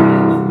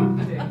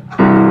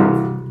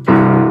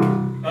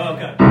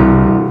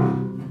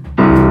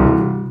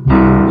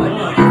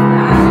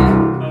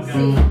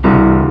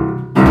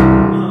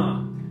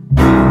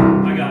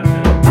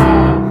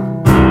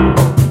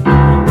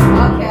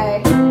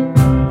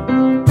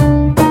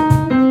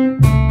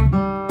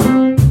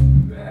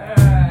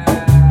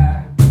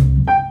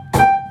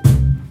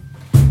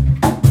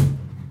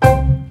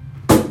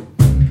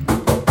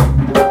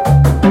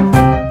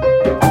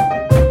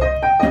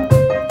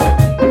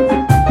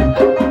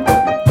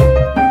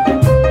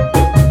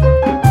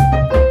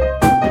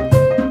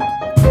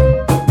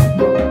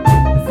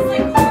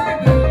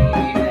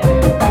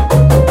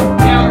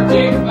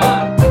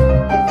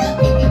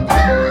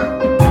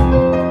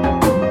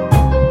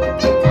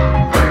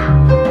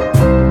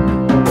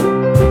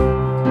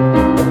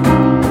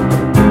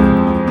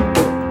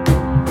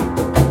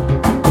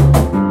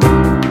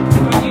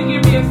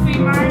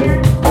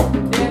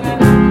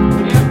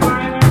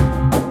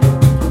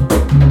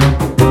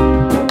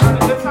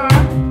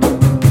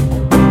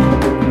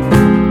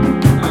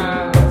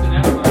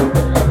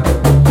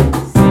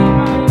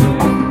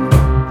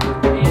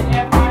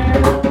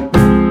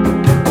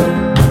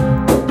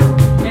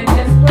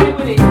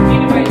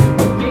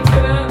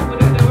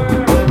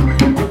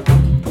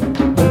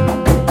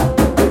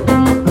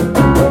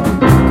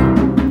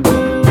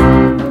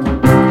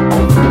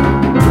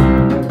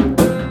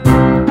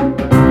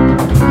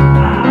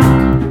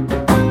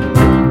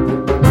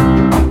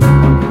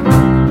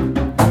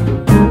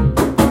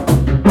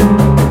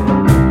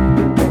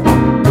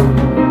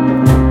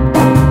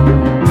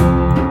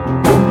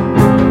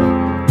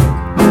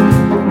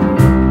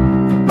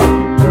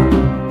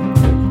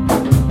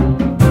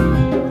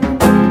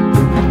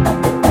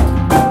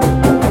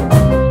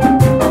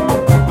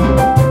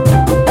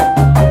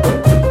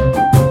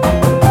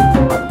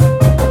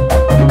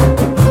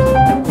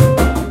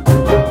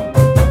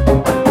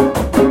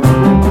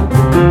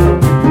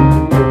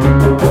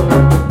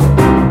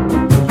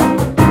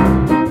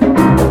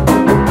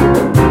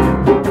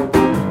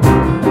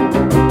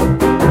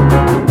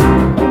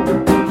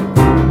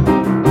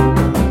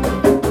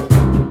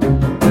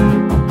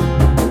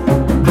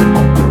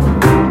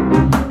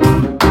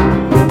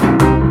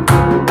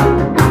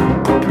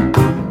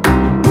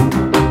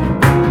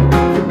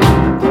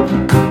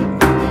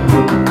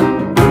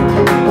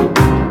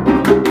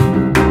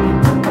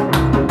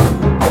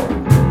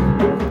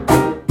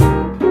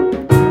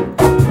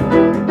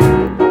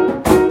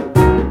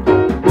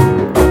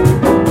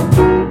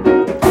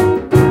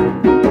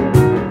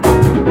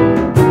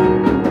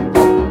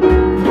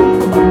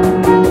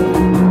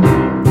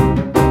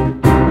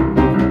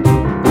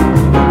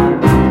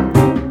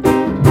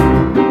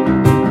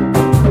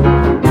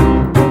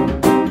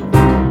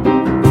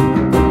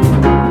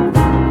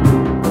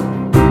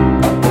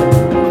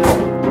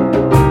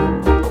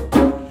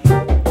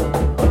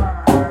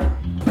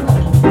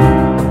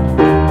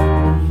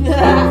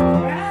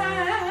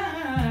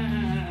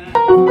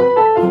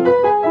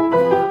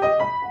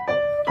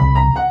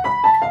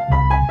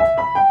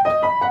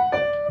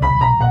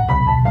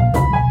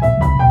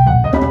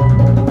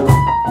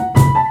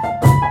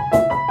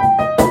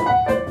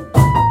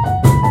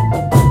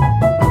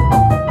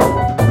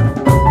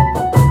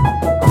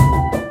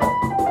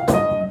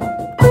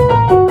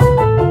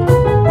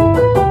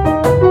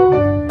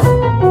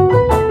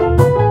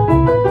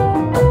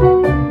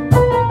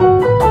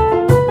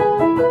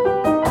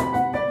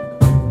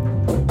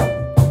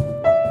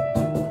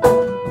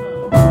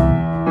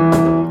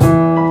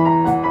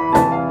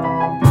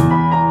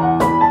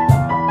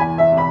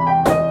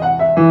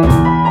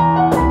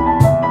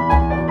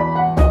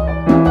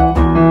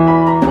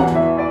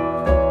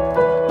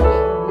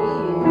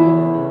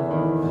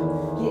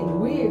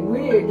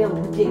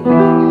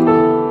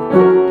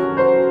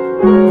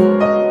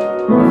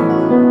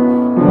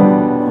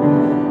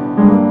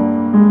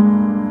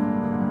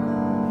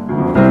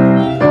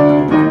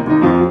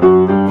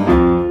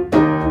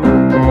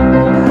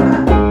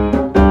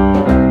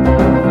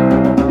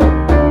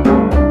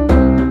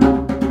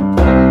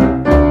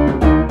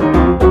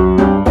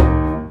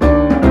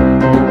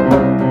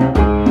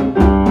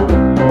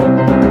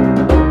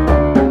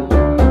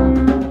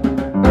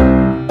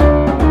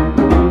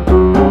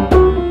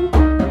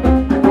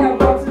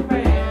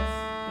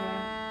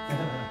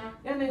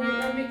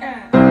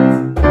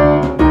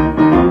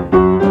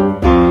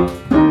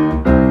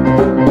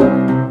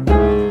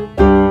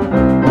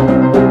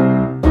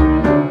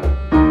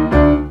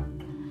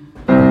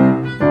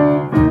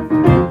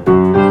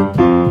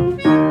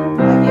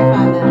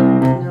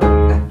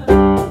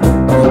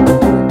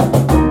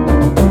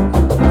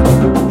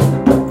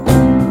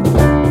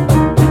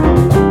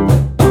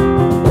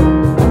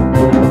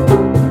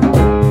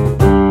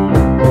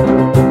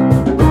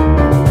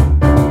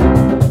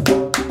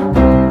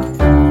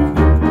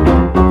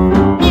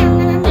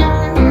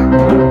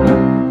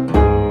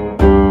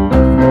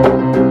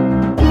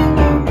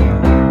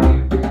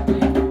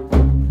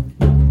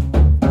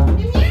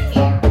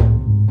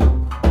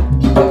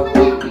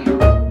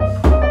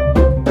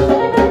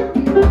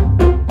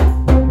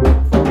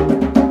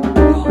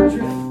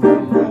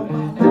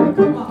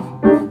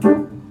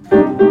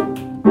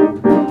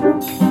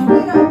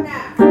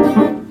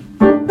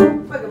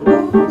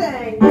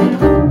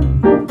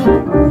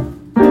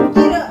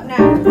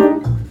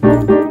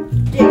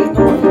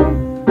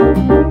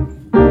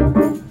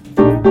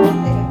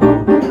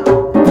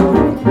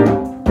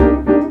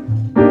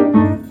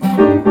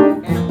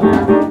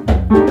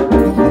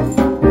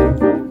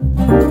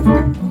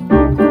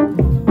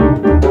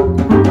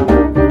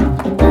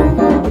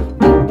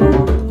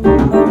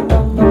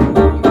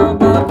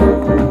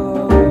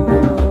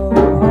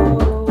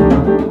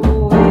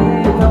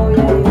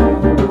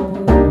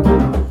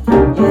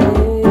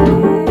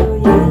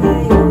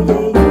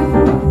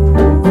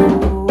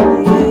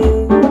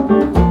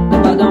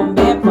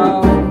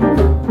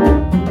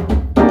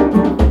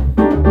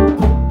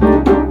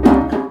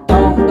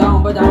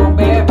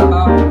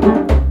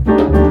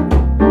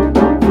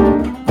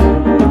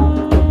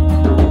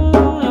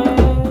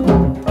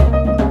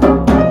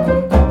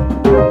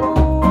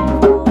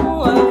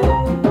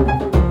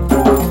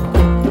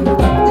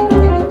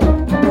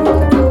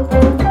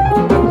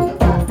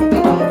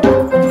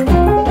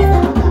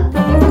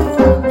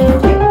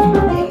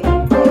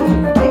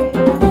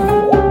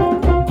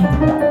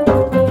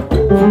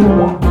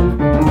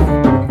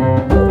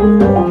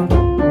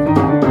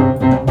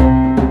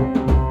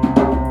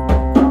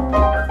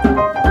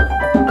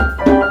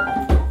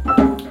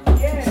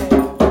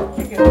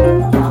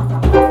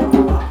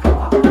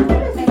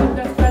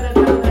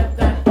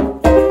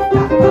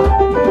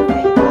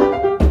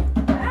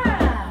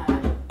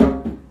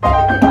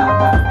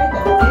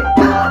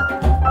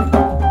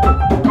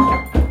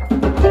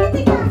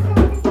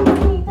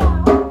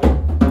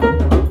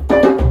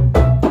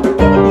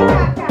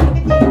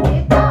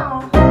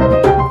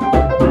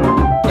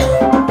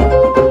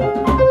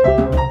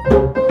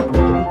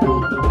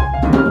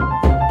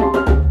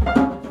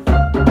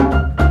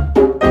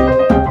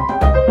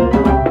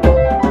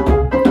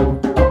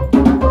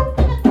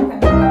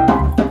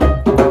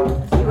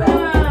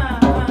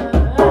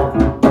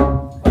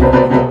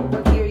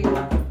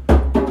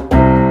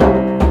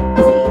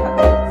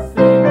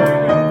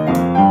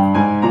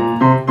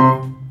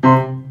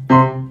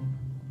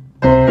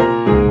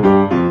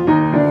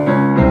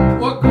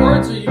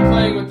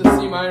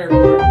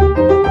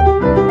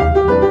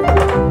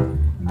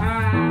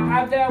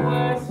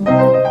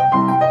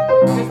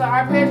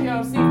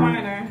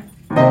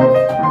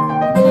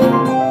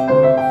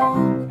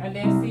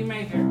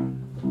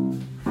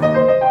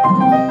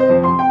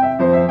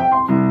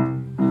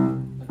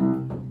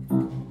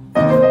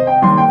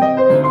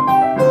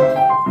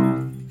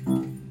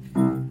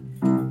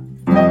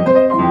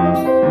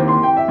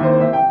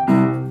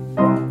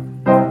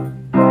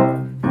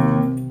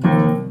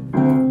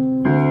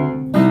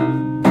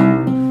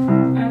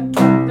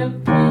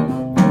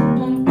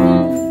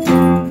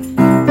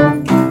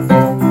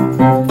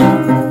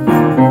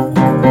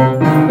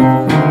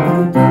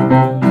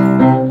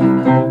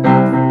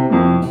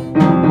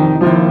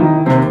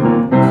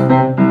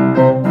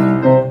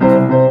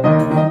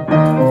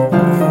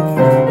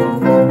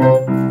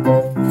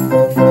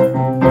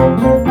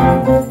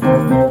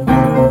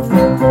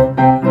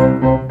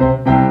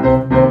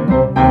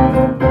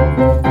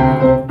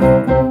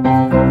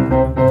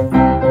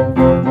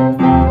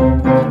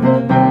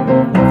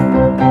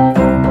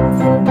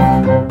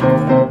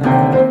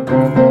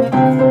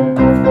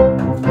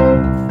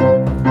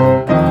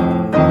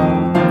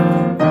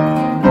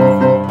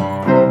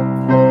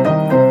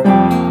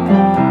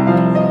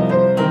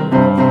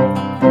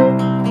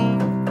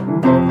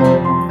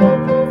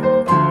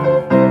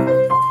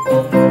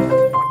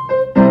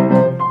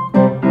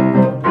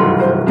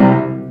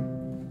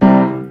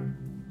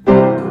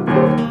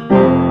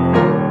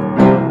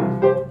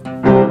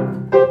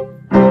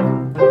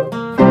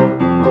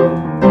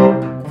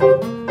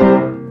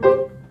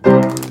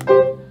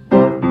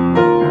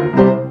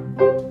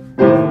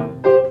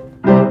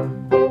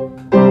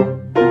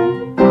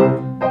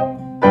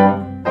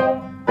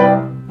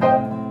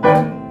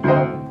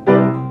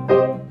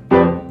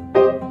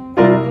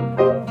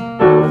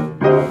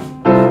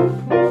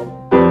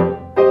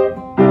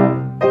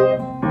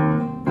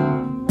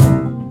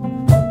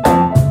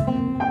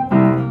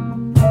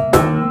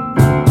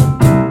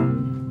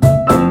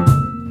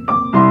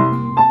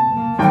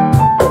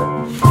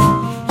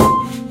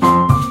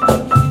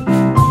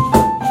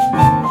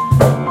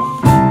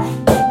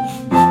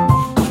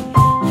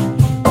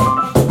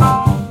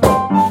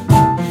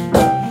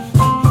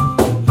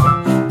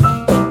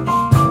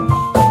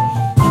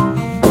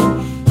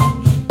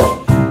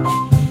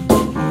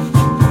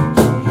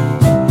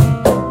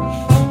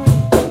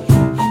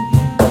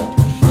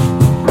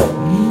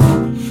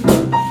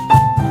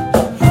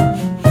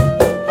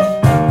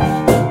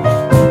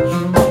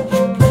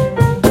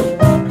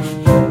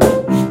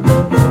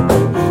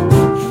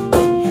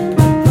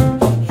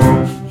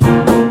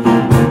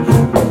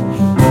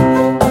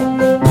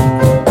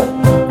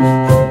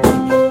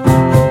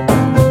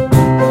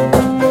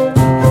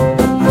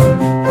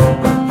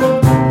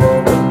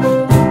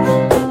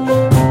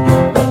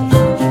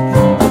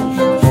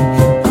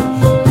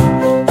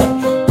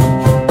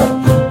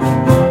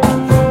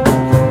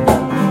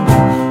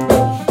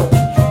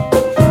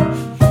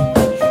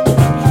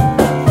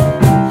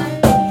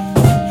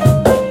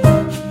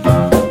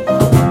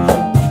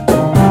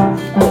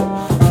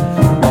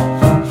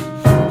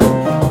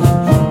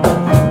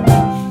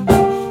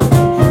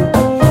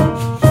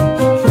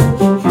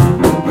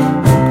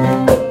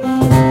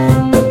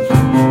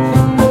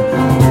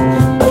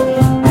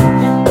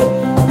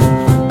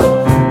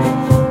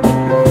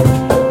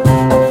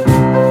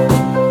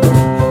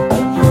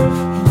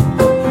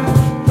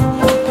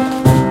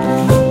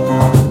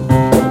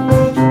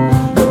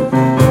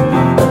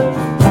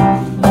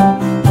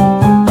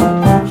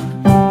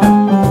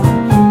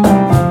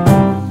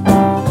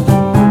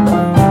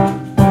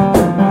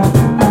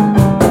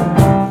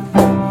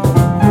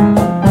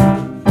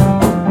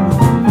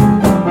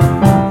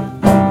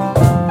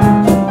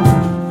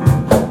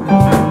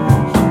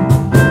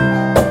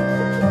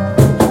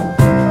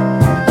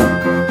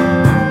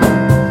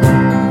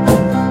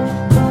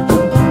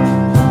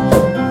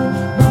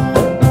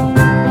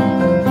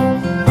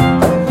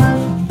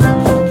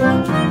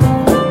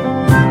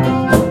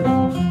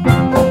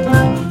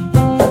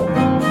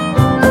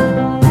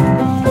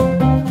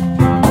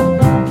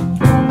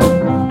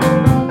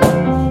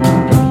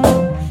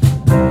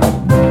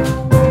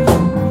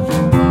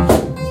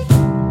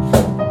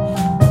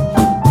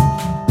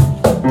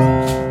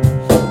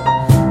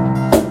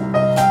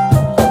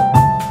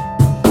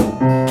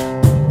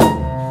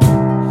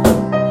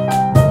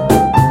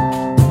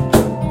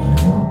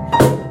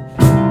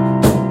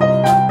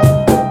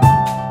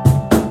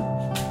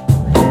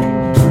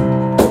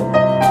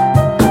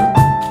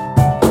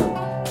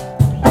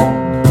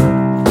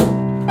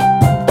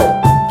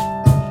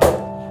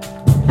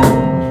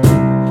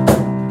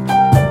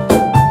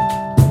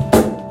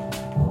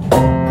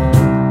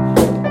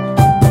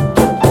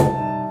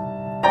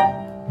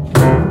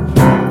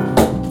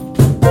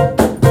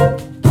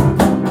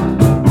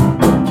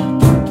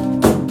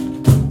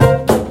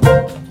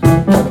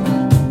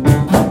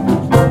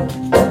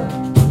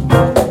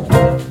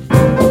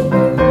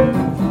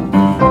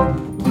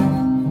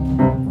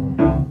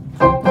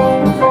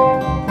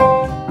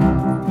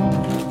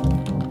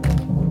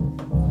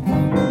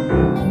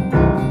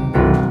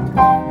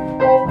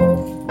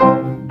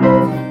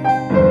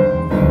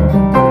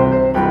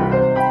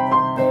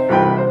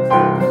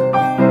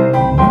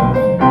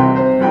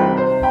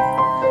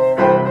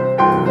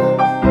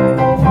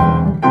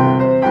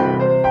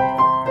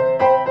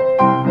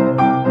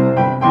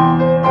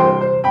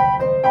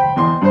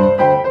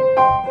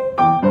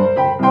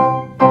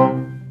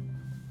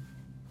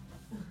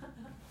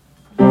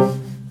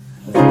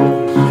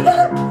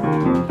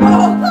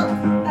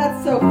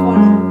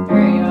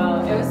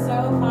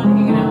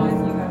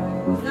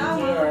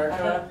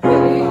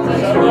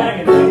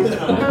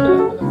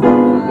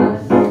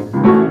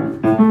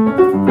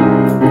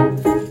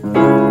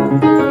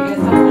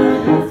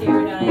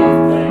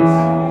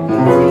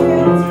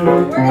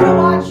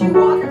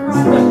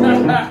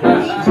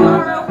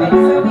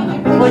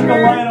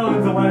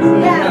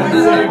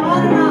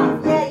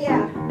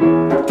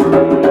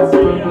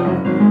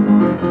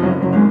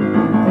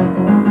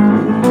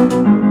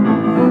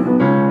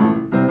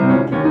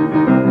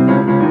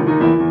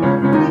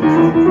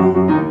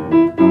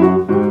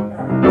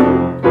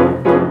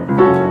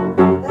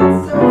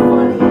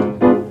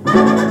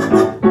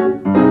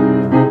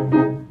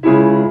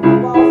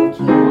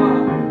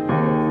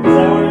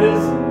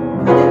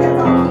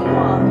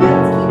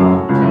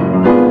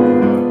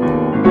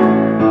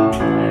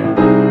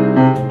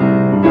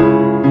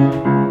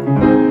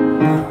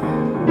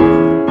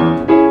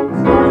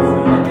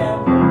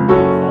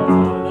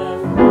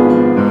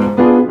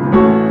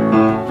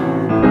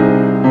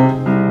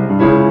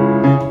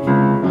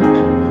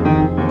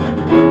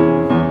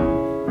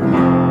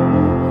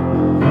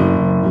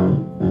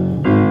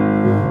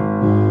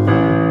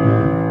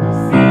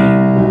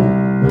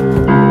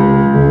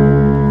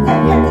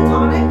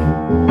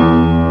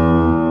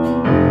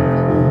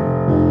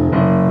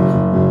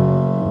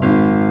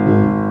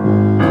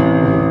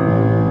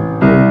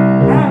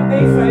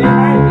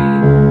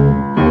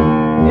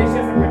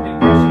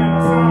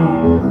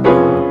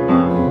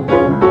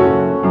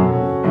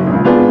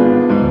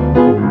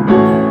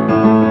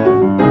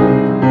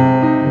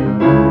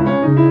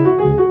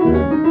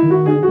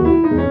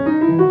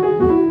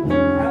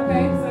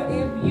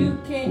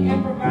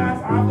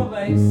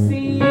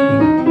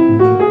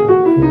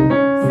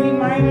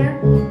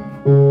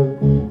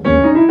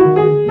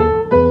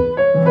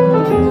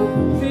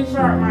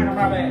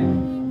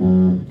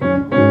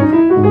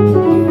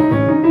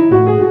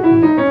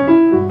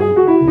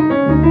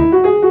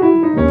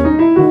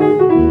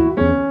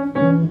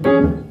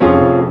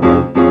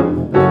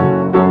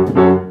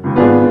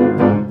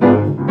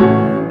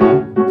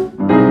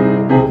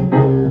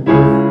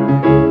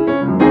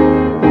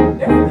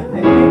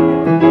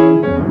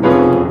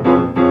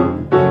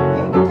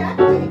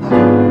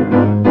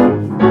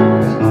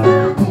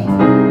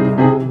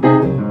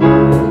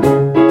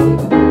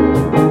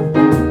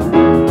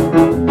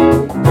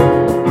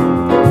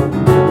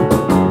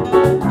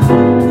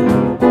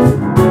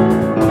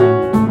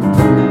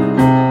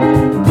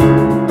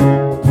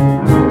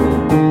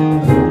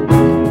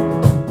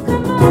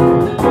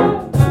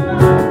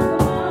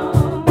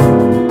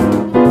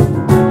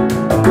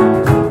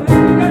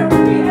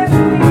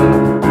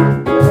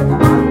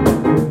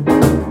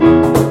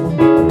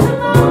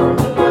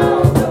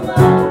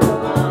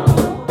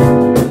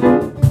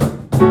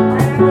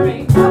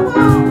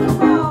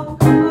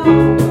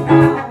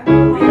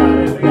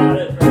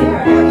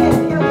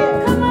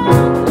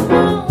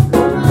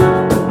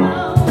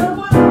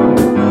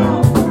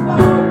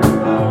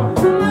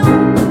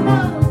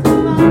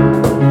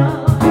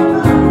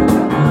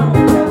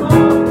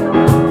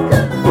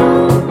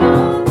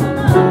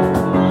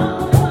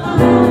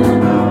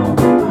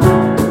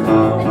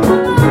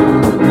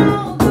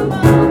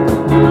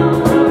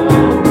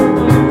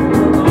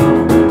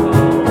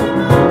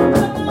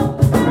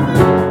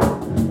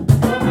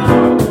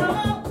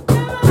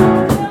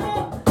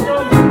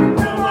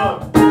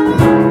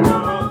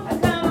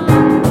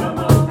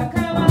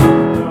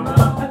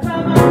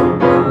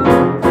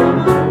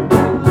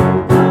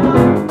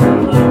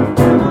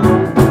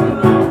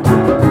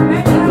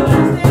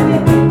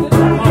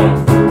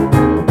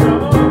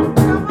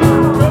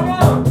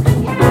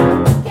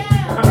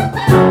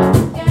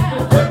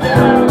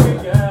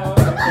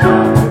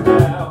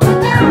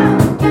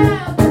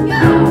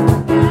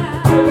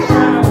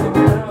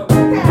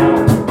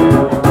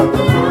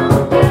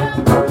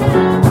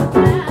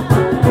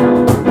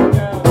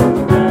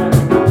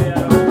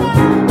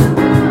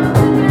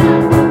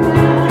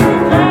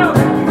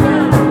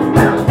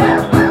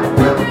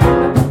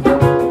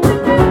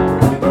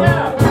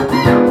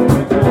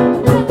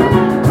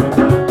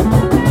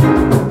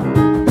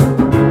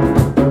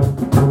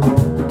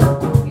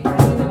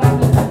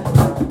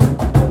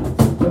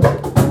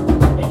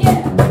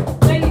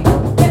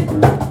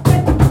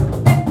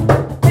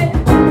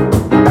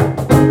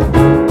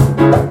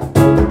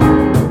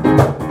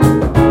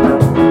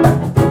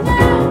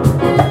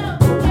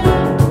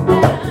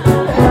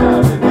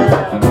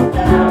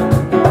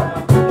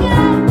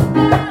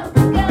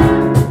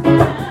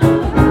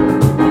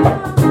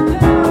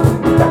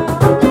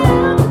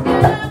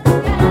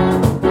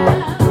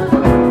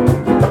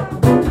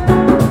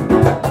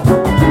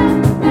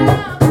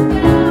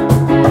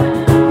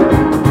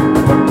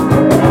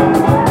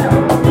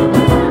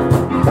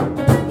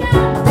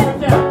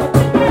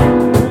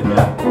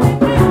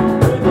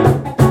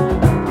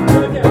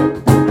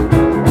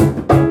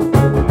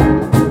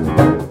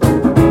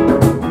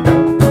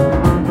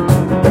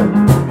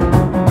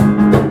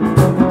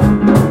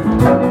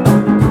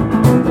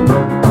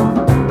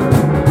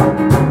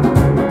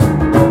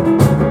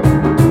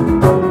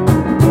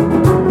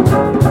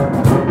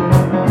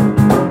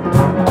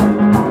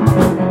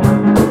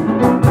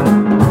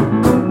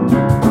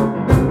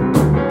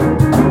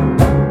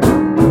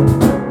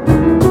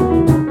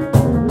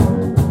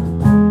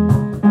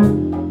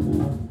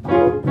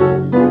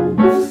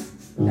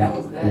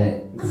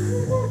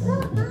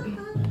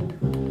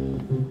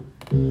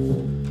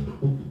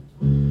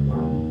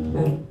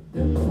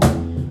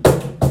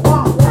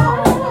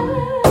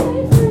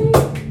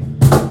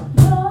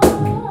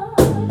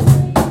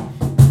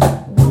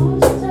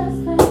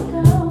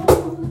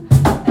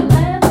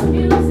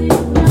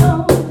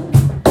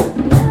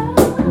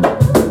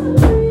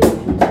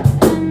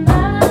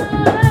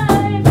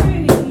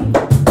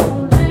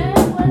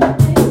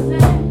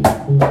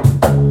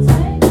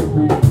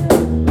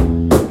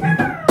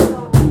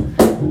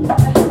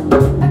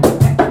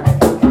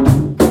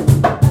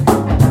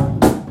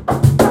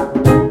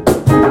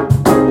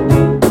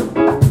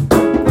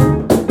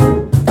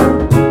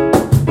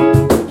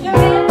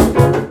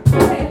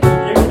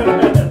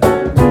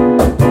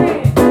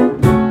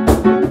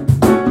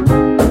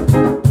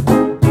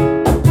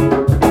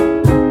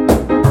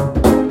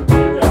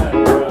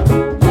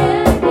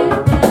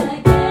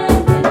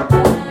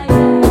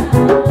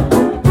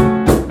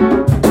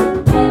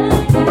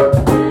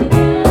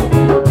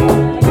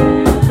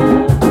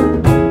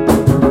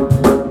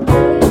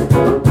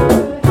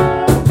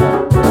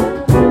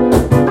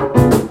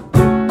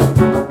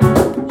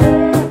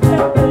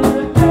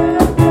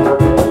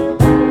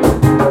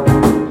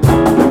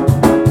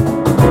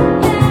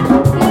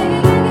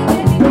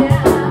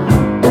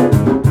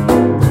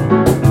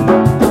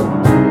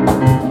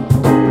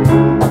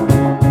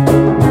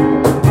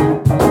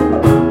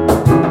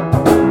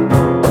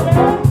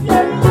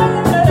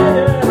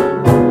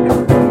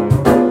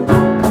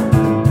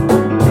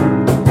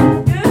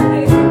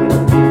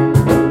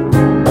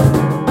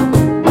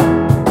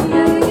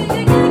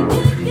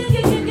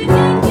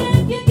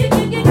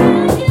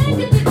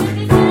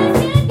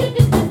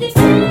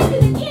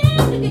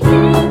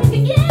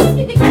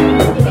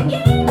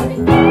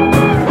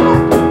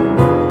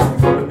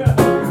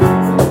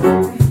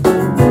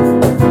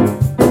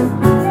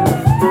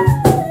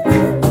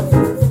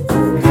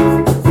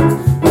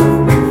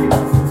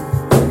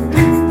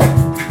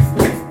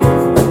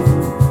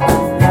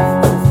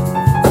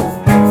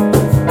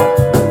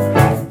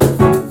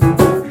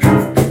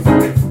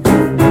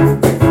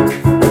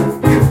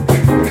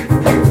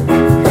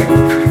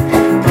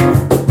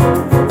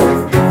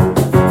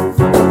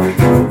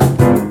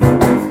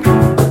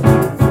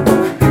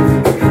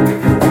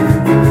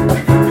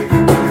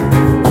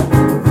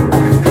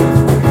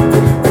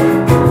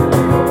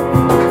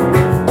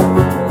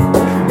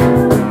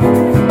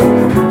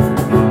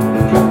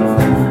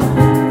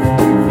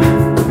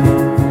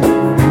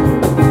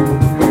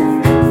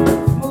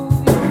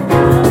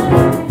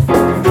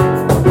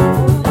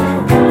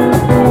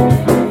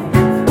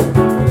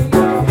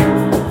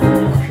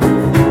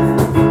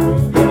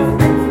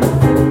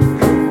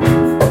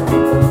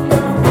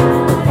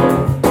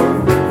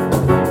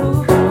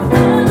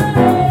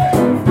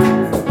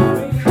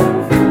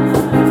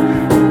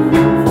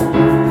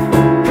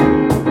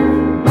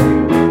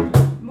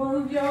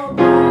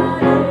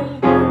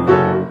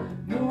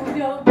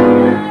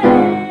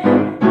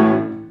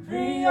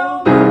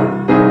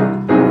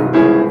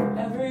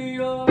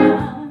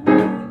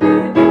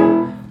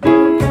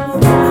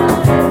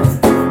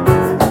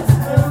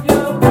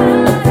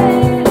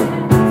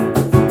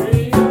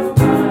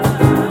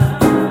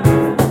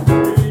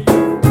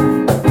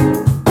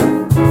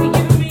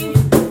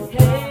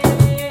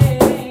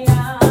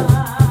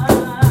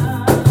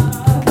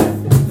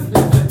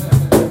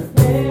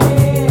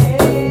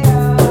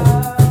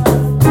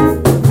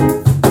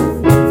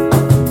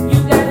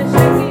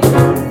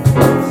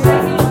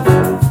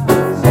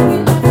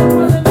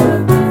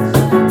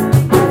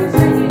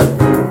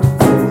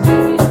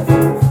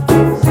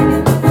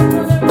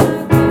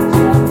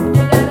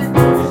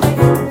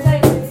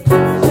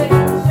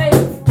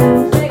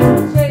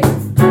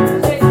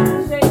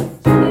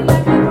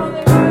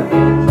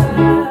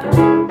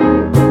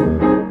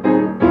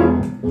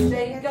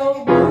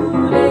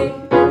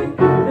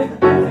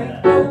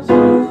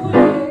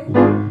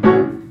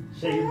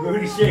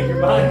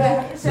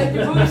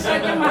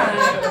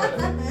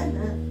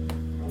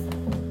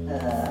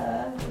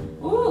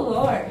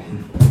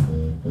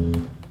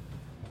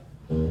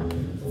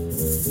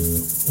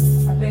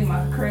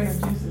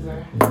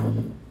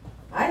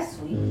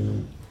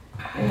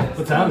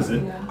 time is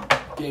it?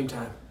 Game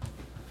time.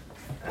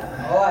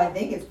 Oh, I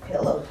think it's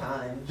pillow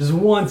time. Just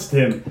once,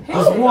 Tim.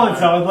 Just once.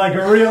 I would like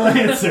a real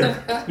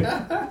answer.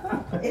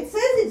 It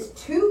says it's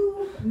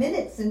 2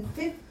 minutes and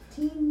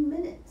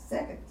 15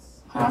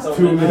 seconds. That's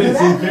 2 minutes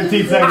and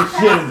 15 seconds.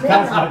 Shit, it's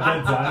past my I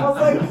bedtime. was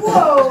like,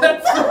 whoa.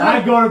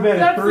 I go to bed at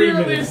That's 3 the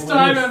minutes. earliest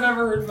time I've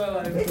ever heard in my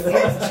life.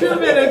 It's 2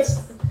 minutes.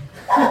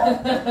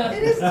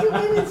 It is 2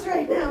 minutes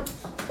right now.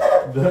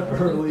 The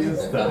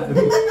earliest time.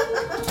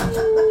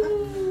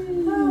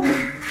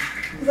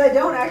 Because I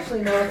don't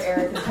actually know if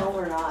Eric is home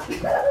or not.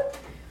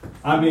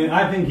 I mean,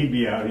 I think he'd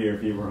be out here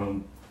if he were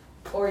home.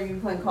 Or are you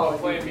playing Call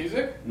of Duty? Playing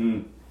music?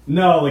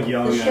 No, like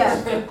yelling The at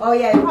us. chef. Oh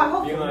yeah, you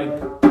probably You hopefully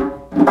like-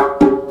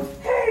 would.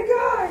 Hey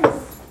guys!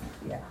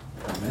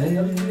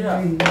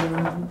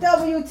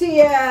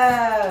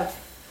 WTF!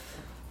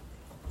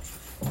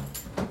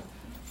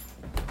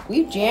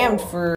 We've jammed for